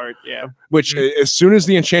her The heart. yeah. Which as soon as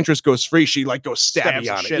the Enchantress goes free, she like goes Stabs stabby the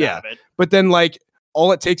on it. shit Yeah. out of it. But then like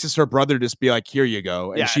all it takes is her brother to just be like, here you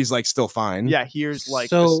go. And Yeah. she's like still fine. Yeah, here's like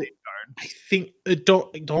So- the safeguard. I think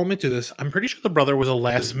don't hold me to this. I'm pretty sure the brother was a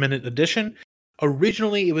last minute addition.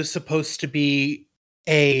 Originally, it was supposed to be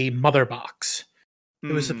a mother box.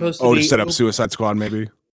 It was supposed to be to set up Suicide Squad, maybe.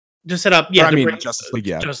 to set up. Or, Yeah, I to mean bring, Justice League.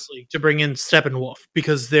 Yeah, Justice League to bring in Steppenwolf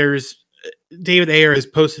because there's David Ayer has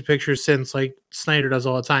posted pictures since like Snyder does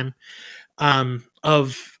all the time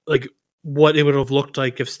of like what it would have looked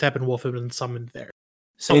like if Steppenwolf had been summoned there.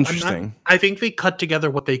 So interesting. I think they cut together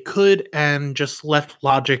what they could and just left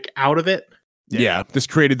logic out of it. Yeah, this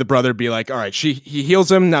created the brother be like, all right, he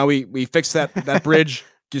heals him. Now we fix that bridge.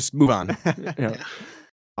 Just move on.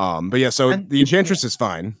 But yeah, so And- the Enchantress is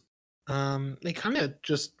fine. They kind of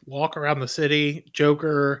just walk around the city.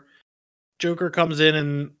 Joker comes in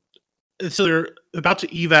and so they're about to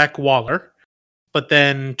evac Waller, but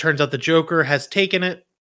then turns out the Joker has taken it.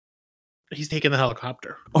 He's taken the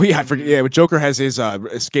helicopter. Oh yeah, I forget. Yeah, but Joker has his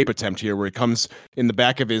escape attempt here, where he comes in the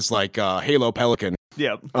back of his like Halo Pelican.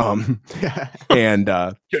 Yep. And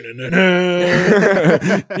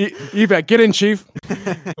Evac, get in, Chief.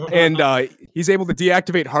 And he's able to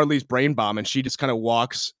deactivate Harley's brain bomb, and she just kind of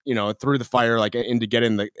walks, through the fire, like in to get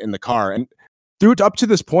in the car. And dude, up to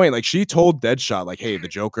this point, like she told Deadshot, like, "Hey, the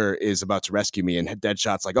Joker is about to rescue me," and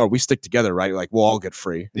Deadshot's like, "Oh, we stick together, right? Like, we'll all get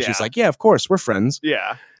free." And she's like, "Yeah, of course, we're friends."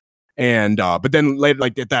 Yeah. And but then later,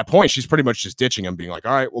 like at that point, she's pretty much just ditching him, being like,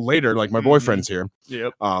 "All right, well, later, like my boyfriend's here.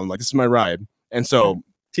 Yep. Like this is my ride." And so,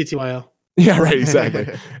 TTYL. yeah, right, exactly.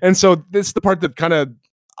 And so this is the part that kind of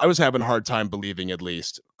I was having a hard time believing, at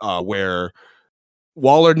least, where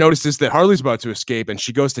Waller notices that Harley's about to escape, and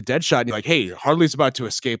she goes to Deadshot and you're like, "Hey, Harley's about to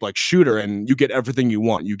escape, like shoot her, and you get everything you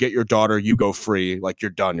want. You get your daughter, you go free, like you're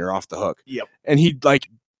done, you're off the hook." Yep. And he like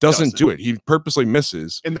doesn't do it. He purposely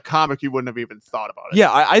misses. In the comic, you wouldn't have even thought about it. Yeah,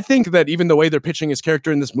 I think that even the way they're pitching his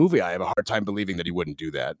character in this movie, I have a hard time believing that he wouldn't do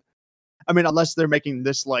that. I mean, unless they're making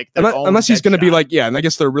this like unless he's going to be like, yeah, and I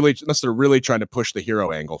guess unless they're really trying to push the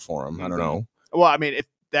hero angle for him. I don't know. Well, I mean, if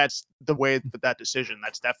that's the way that decision,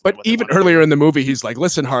 that's definitely. But what they even wanna earlier do. in the movie, he's like,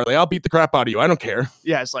 "Listen, Harley, I'll beat the crap out of you. I don't care."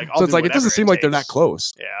 Yeah, it's like So it's like it doesn't seem like they're that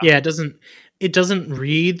close. Yeah, it doesn't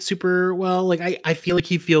read super well. Like I feel like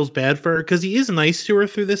he feels bad for her because he is nice to her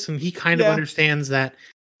through this, and he kind of understands that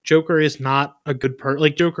Joker is not a good person.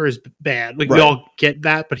 Like Joker is bad. Like we all get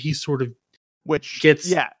that, but he sort of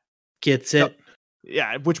gets it.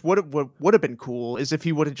 Yeah, which would have been cool is if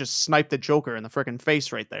he would have just sniped the Joker in the freaking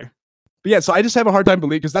face right there. But yeah, so I just have a hard time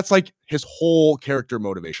believing because that's like his whole character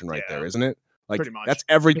motivation right there, isn't it? Like Pretty much. that's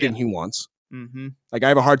everything he wants. Mm-hmm. Like I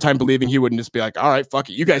have a hard time believing he wouldn't just be like, "All right, fuck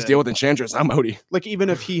it, you guys deal with Enchantress, I'm outie." Like even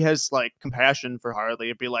if he has like compassion for Harley,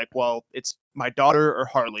 it'd be like, "Well, it's my daughter or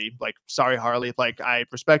Harley. Like, sorry, Harley. Like, I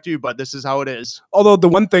respect you, but this is how it is." Although the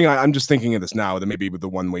one thing I'm just thinking of this now, that maybe the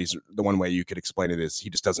one way you could explain it is he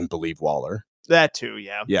just doesn't believe Waller. That too,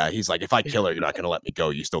 yeah. Yeah, he's like, "If I kill her, you're not going to let me go.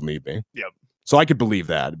 You still need me." Yep. So I could believe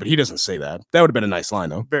that, but he doesn't say that. That would have been a nice line,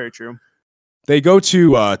 though. Very true. They go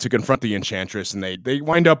to confront the Enchantress, and they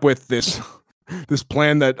wind up with this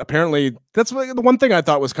plan that apparently that's the one thing I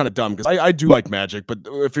thought was kind of dumb because I do like magic, but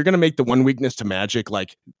if you're going to make the one weakness to magic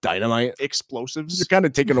like dynamite, explosives, you're kind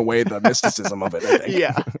of taking away the mysticism of it. I think.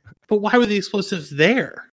 Yeah. But why were the explosives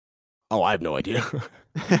there? Oh, I have no idea.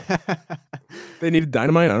 They needed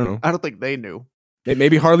dynamite. I don't know. I don't think they knew.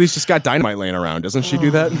 Maybe Harley's just got dynamite laying around. Doesn't she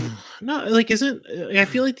do that? No, like I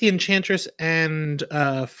feel like the Enchantress and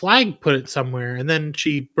Flag put it somewhere, and then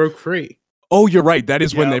she broke free. Oh, you're right. That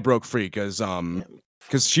is when they broke free because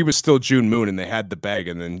she was still June Moon and they had the bag,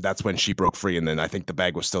 and then that's when she broke free, and then I think the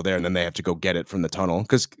bag was still there, and then they have to go get it from the tunnel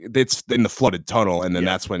because it's in the flooded tunnel, and then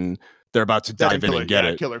that's when they're about to dive in and get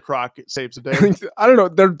it. Killer Croc saves the day. I don't know.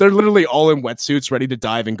 They're literally all in wetsuits, ready to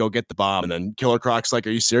dive and go get the bomb, and then Killer Croc's like, "Are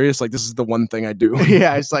you serious? Like this is the one thing I do."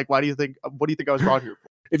 Yeah, it's like, what do you think I was brought here for?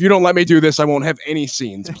 If you don't let me do this, I won't have any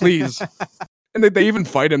scenes, please. And they even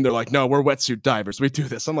fight him. They're like, "No, we're wetsuit divers. We do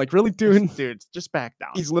this." I'm like, "Really, dude? Dude, just back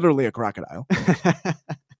down." He's literally a crocodile.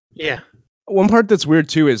 Yeah. One part that's weird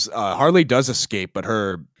too is Harley does escape, but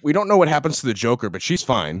we don't know what happens to the Joker, but she's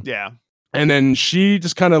fine. Yeah. And then she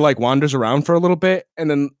just kind of like wanders around for a little bit, and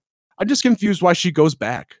then I'm just confused why she goes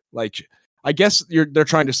back. Like, I guess they're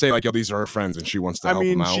trying to say like, "Yo, these are her friends," and she wants to help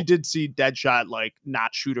them out. She did see Deadshot like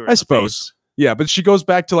not shoot her. I suppose. Yeah, but she goes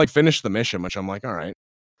back to like finish the mission, which I'm like, all right.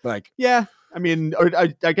 Like, yeah. I mean,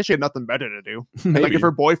 I guess she had nothing better to do. Maybe. Like if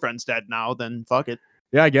her boyfriend's dead now, then fuck it.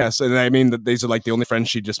 Yeah, I guess. And I mean that these are like the only friends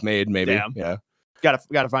she just made, maybe. Yeah.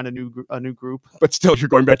 Gotta find a new group. But still, you're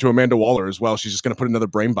going back to Amanda Waller as well. She's just gonna put another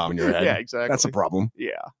brain bomb in your head. Yeah, exactly. That's a problem.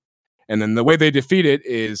 Yeah. And then the way they defeat it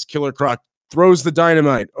is Killer Croc throws the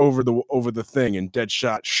dynamite over the thing, and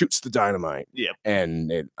Deadshot shoots the dynamite. Yep.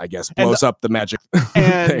 And it, I guess, blows up the magic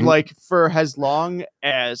And thing. like for as long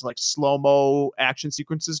as like slow-mo action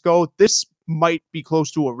sequences go, this might be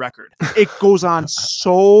close to a record. It goes on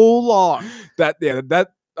so long. that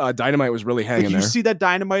dynamite was really hanging Like, you there. see that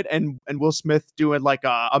dynamite and Will Smith doing like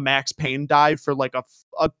a Max Payne dive for like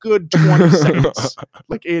a good 20 seconds.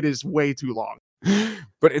 Like, it is way too long.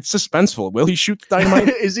 But it's suspenseful. Will he shoot the dynamite?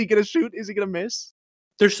 Is he gonna shoot? Is he gonna miss?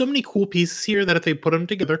 There's so many cool pieces here that if they put them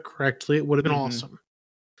together correctly, it would have been Mhm. awesome.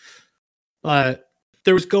 But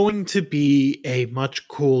there was going to be a much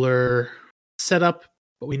cooler setup,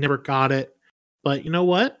 but we never got it. But you know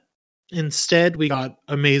what? Instead, we got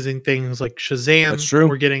amazing things like Shazam. That's true.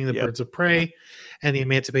 We're getting the Yep. Birds of Prey and the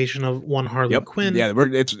emancipation of one Harley Quinn. Yeah,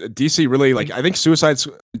 it's DC really like. I think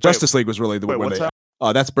Justice League was really the Wait, one. what's They,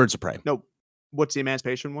 that? that's Birds of Prey. No, what's the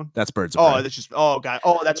Emancipation one? That's Birds of Oh, Prey. that's just God.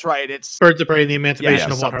 Oh, that's right. It's Birds of Prey and the emancipation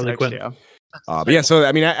yeah, of one Harley subtext, Quinn. yeah. But yeah, so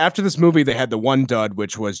I mean, after this movie, they had the one dud,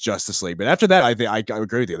 which was Justice League. But after that, I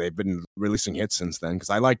agree with you. They've been releasing hits since then because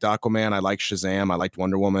I liked Aquaman, I liked Shazam, I liked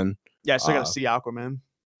Wonder Woman. Yeah, I still Uh, gotta see Aquaman.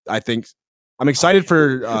 I think I'm excited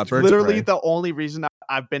for Birds Literally, of Prey. the only reason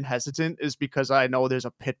I've been hesitant is because I know there's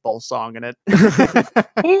a Pitbull song in it.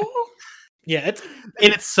 Yeah,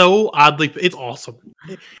 it's so oddly, it's awesome.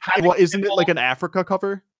 Well, isn't it like an Africa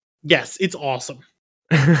cover? Yes, it's awesome.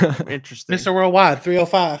 Interesting. Mr. Worldwide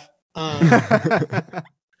 305.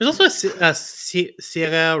 There's also a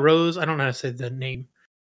Sierra Rose. I don't know how to say the name.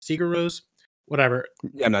 Sierra Rose, whatever.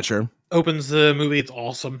 Yeah, I'm not sure. Opens the movie. It's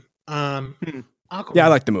awesome. Hmm. Aquaman. Yeah, I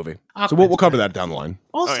like the movie. So we'll cover that down the line.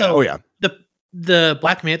 Also, Oh yeah. the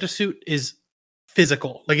Black Manta suit is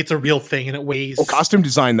physical. Like, it's a real thing, and it weighs. Well, costume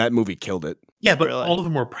design, that movie killed it. Yeah, but Really? all of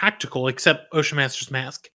them were practical except Ocean Master's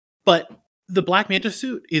mask. But the Black Manta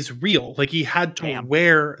suit is real. Like, he had to Damn.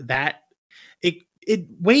 wear that. It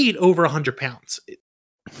weighed over 100 pounds.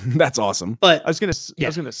 That's awesome. But I was gonna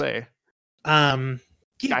Yeah. say,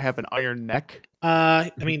 yeah. I have an iron neck.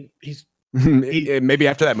 I mean, he's. Maybe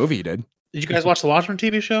after that movie, he did. Did you guys watch the Watchmen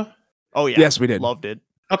TV show? Oh yeah, Yes, we did. Loved it.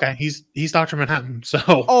 Okay, he's Dr. Manhattan. So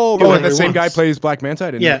Oh, Oh, Really? and the same guy once. plays Black Manta.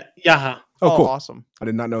 I didn't know. yeah. Oh, cool. Awesome. I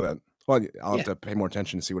did not know that. Well, I'll Yeah. have to pay more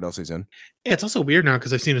attention to see what else he's in. Yeah, it's also weird now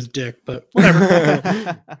because I've seen his dick, but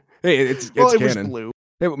whatever. Hey, it's Well, it was canon. blue.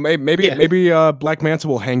 Hey, maybe Yeah. Black Manta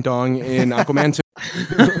will hang dong in Aquaman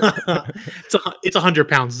it's 100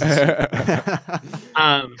 pounds.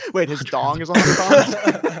 Wait, his dong is on the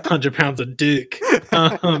bottom? 100 pounds of dick.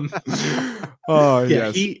 Oh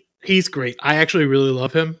Yeah, yes. he's great. I actually really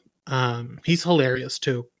love him. He's hilarious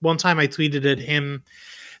too. One time I tweeted at him.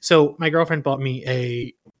 So my girlfriend bought me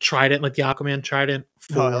a trident, like the Aquaman trident,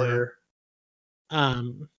 Oh,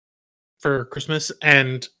 hell for Christmas,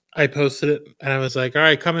 and I posted it, and I was like, "All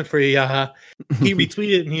right, coming for you, Yaha." He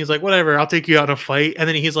retweeted it, and he's like, "Whatever, I'll take you out in a fight." And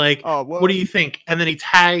then he's like, Oh, "What do you think?" And then he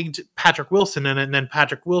tagged Patrick Wilson in it, and then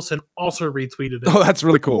Patrick Wilson also retweeted it. Oh, that's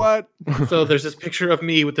really cool. What? So there's this picture of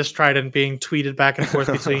me with this trident being tweeted back and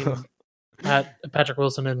forth between Patrick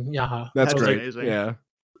Wilson and Yaha. That's I was great. like, amazing. Yeah.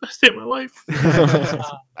 best day of my life.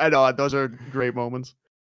 I know those are great moments.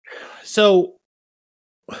 So,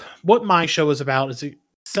 what my show is about is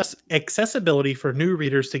accessibility for new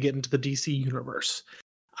readers to get into the DC universe.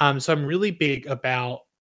 So I'm really big about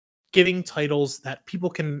giving titles that people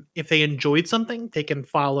can, if they enjoyed something, they can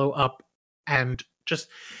follow up and just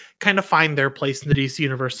kind of find their place in the DC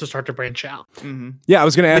universe to start to branch out. Mm-hmm. Yeah, I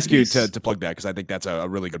was going to ask you these- to plug that because I think that's a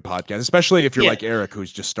really good podcast, especially if you're Yeah. like Eric,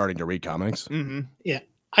 who's just starting to read comics.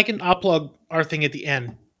 Mm-hmm. I'll plug our thing at the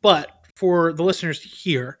end, but for the listeners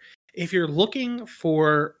here, if you're looking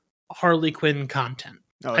for Harley Quinn content,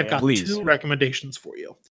 Oh, I've yeah. got Please. 2 recommendations for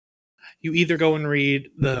you. You either go and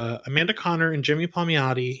read the Amanda Connor and Jimmy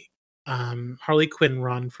Palmiotti Harley Quinn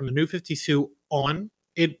run from the New 52 on.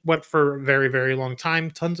 It went for a very, very long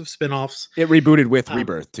time. Tons of spin-offs. It rebooted with Um,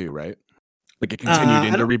 Rebirth too, right? Like it I continued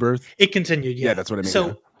into don't- Rebirth. It continued, yeah. Yeah, that's what I mean, So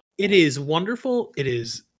yeah. it is wonderful. It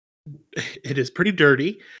is pretty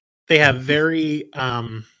dirty. They have very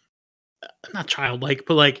not childlike,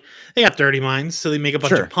 but like they have dirty minds, so they make a bunch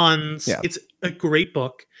Sure. of puns. Yeah. It's a great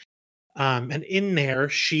book. And in there,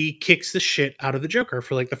 she kicks the shit out of the Joker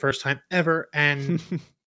for like the first time ever and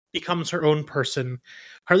becomes her own person.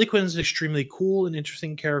 Harley Quinn is an extremely cool and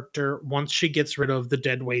interesting character once she gets rid of the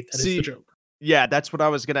dead weight that is See, the Joker. Yeah, that's what I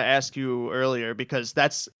was gonna ask you earlier because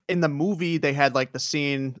that's in the movie they had like the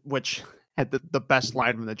scene which had the best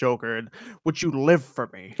line from the Joker, and would you live for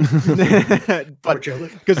me? Poor But Joker.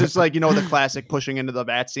 because it's like, you know, the classic pushing into the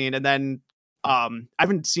bat scene, and then I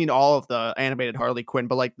haven't seen all of the animated Harley Quinn,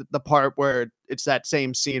 but like the part where it's that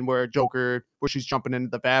same scene where she's jumping into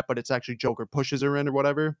the vat, but it's actually Joker pushes her in or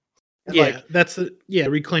whatever. And Yeah, like, that's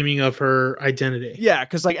reclaiming of her identity. yeah,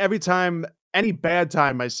 because like every time, any bad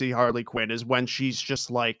time I see Harley Quinn is when she's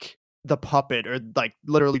just like the puppet or like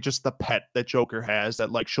literally just the pet that Joker has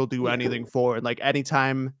that like she'll do anything for. And like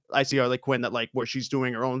anytime I see Harley Quinn that like where she's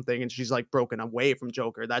doing her own thing and she's like broken away from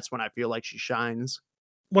Joker, that's when I feel like she shines.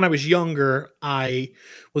 When I was younger, I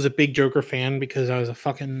was a big Joker fan because I was a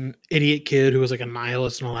fucking idiot kid who was like a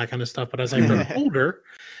nihilist and all that kind of stuff. But as I grew older,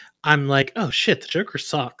 I'm like, oh shit, the Joker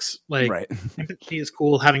sucks. Like, Right. empathy is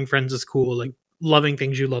cool, having friends is cool, like loving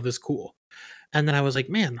things you love is cool. And then I was like,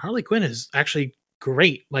 man, Harley Quinn is actually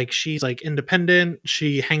great. Like, she's like independent.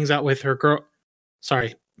 She hangs out with her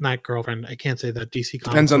not girlfriend. I can't say that. DC Comics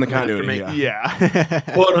Depends on the will come after continuity. me. Yeah.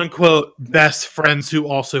 Quote unquote best friends who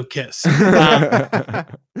also kiss.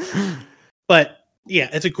 But yeah,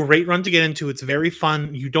 it's a great run to get into. It's very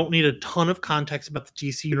fun. You don't need a ton of context about the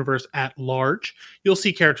DC universe at large. You'll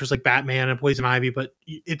see characters like Batman and Poison Ivy, but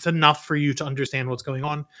it's enough for you to understand what's going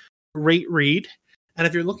on. Great read. And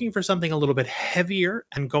if you're looking for something a little bit heavier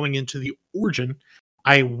and going into the origin,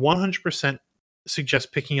 I 100%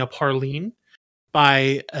 suggest picking up Harleen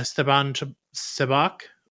by Esteban Sebak.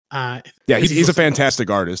 Yeah, he's a fantastic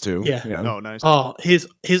artist too. Yeah. Oh, nice. Oh, his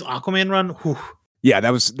Aquaman run. Whew. Yeah,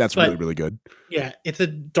 that's really, really good. Yeah, it's a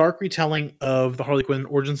dark retelling of the Harley Quinn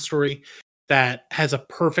origin story that has a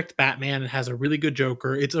perfect Batman and has a really good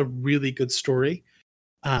Joker. It's a really good story.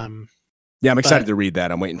 Yeah, I'm excited to read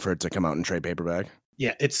that. I'm waiting for it to come out in trade paperback.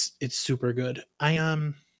 Yeah, it's super good.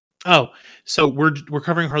 Oh, so we're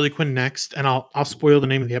covering Harley Quinn next, and I'll spoil the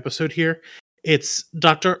name of the episode here. It's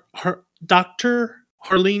Dr. Harleen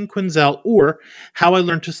Quinzel, or How I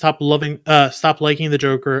Learned to Stop Liking the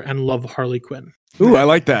Joker and Love Harley Quinn. Ooh, I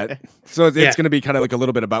like that. So it's Yeah. going to be kind of like a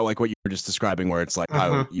little bit about like what you were just describing, where it's like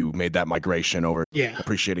how you made that migration over Yeah.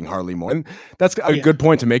 appreciating Harley more. And that's a good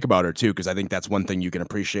point to make about her too, because I think that's one thing you can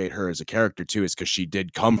appreciate her as a character too, is because she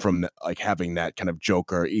did come from like having that kind of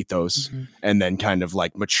Joker ethos and then kind of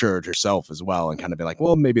like matured herself as well and kind of be like,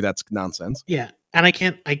 well, maybe that's nonsense. Yeah, and I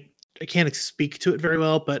can't speak to it very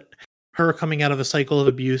well, but her coming out of a cycle of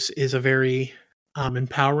abuse is a very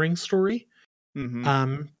empowering story.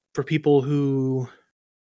 For people who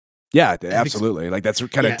Yeah, absolutely. Like that's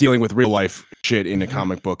kind of dealing with real life shit in a Mm-hmm.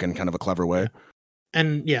 comic book in kind of a clever way.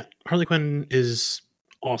 And yeah, Harley Quinn is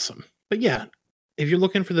awesome. But yeah, if you're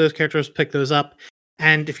looking for those characters, pick those up.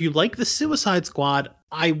 And if you like the Suicide Squad,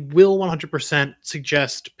 I will 100%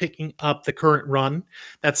 suggest picking up the current run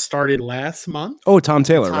that started last month. Oh, Tom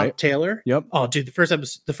Taylor, Tom right? Taylor. Yep. Oh, dude,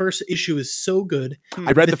 the first issue is so good.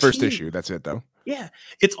 I read the first team- issue. That's it, though. Yeah,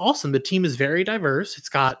 it's awesome. The team is very diverse. It's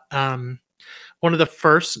got one of the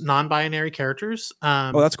first non-binary characters.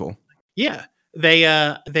 Oh, that's cool. Yeah, they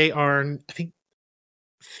are. I think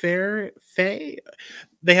Faye.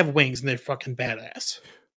 They have wings and they're fucking badass.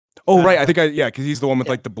 Oh, right. I think because he's the one with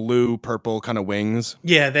like the blue, purple kind of wings.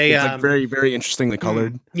 Yeah, they It's like very, very interestingly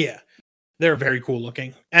colored. Yeah, they're very cool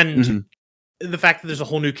looking, and the fact that there's a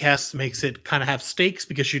whole new cast makes it kind of have stakes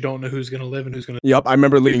because you don't know who's going to live and who's going to. Yep, I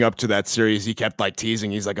remember leading up to that series. He kept like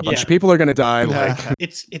teasing. He's like, a bunch of people are going to die. Like,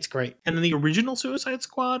 it's great. And then the original Suicide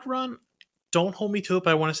Squad run. Don't hold me to it,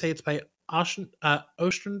 but I want to say it's by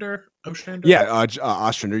Ostrander. Yeah,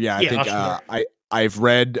 Ostrander. Yeah, I think Ostrander. I've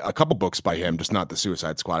read a couple books by him, just not the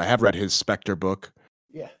Suicide Squad. I have read his Spectre book.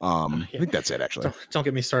 Yeah. I think that's it, actually. Don't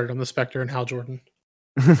get me started on the Spectre and Hal Jordan.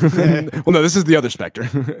 Well, no, this is the other Spectre.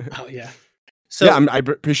 Oh yeah. So yeah, I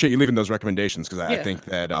appreciate you leaving those recommendations because I think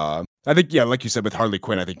that like you said with Harley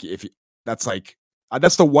Quinn, I think if that's like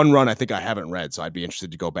that's the one run I think I haven't read, so I'd be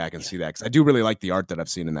interested to go back and see that because I do really like the art that I've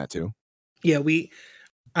seen in that too. Yeah, we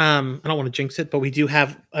I don't want to jinx it, but we do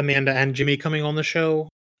have Amanda and Jimmy coming on the show.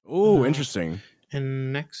 Oh, interesting.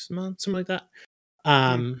 In next month, something like that.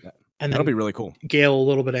 And that'll then be really cool. Gail a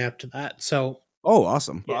little bit after that. So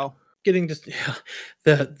awesome. Yeah, wow. Getting to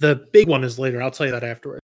the big one is later. I'll tell you that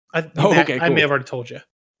afterwards. Okay, I cool. may have already told you.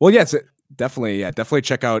 Well, yes, definitely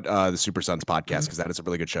check out the Super Sons podcast because that is a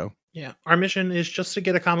really good show. Yeah, our mission is just to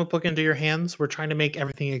get a comic book into your hands. We're trying to make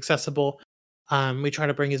everything accessible. We try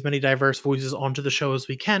to bring as many diverse voices onto the show as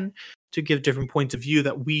we can to give different points of view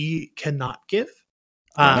that we cannot give.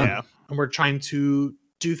 And we're trying to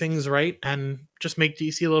do things right and just make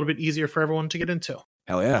DC a little bit easier for everyone to get into.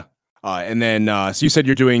 Hell yeah. And then, so you said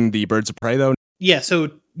you're doing the Birds of Prey, though? Yeah, so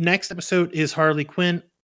next episode is Harley Quinn,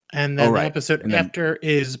 and then the episode after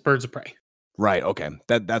is Birds of Prey. Right. Okay.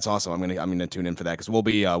 That's awesome. I'm gonna tune in for that because we'll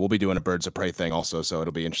be doing a Birds of Prey thing also, so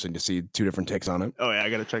it'll be interesting to see two different takes on it. Oh yeah, I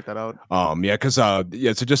gotta check that out. Yeah, because so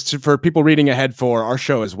for people reading ahead for our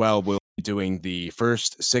show as well, we'll be doing the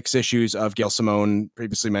first 6 issues of Gail Simone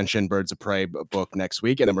previously mentioned Birds of Prey book next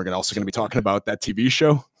week, and then we're also gonna be talking about that TV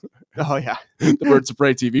show, Oh yeah, the Birds of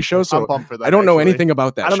Prey TV show. I'm So pumped for that. I don't know actually. anything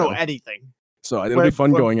about that. I don't show, know anything. so it'll be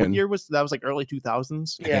fun going what in. year was that? Was like early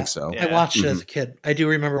 2000s. I think so. Yeah. I watched it as a kid. I do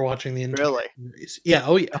remember watching the entire Really? series. Yeah.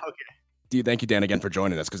 Oh yeah. Okay. Thank you, Dan, again for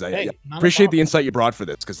joining us because I Hey, not a appreciate the problem. insight you brought for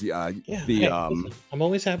this because Yeah. the Hey, listen, I'm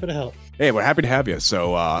always happy to help. hey, we're happy to have you.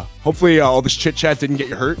 So hopefully all this chit chat didn't get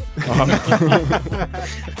you hurt.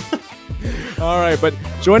 All right, but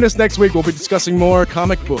join us next week. We'll be discussing more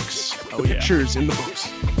comic books, the pictures in the books.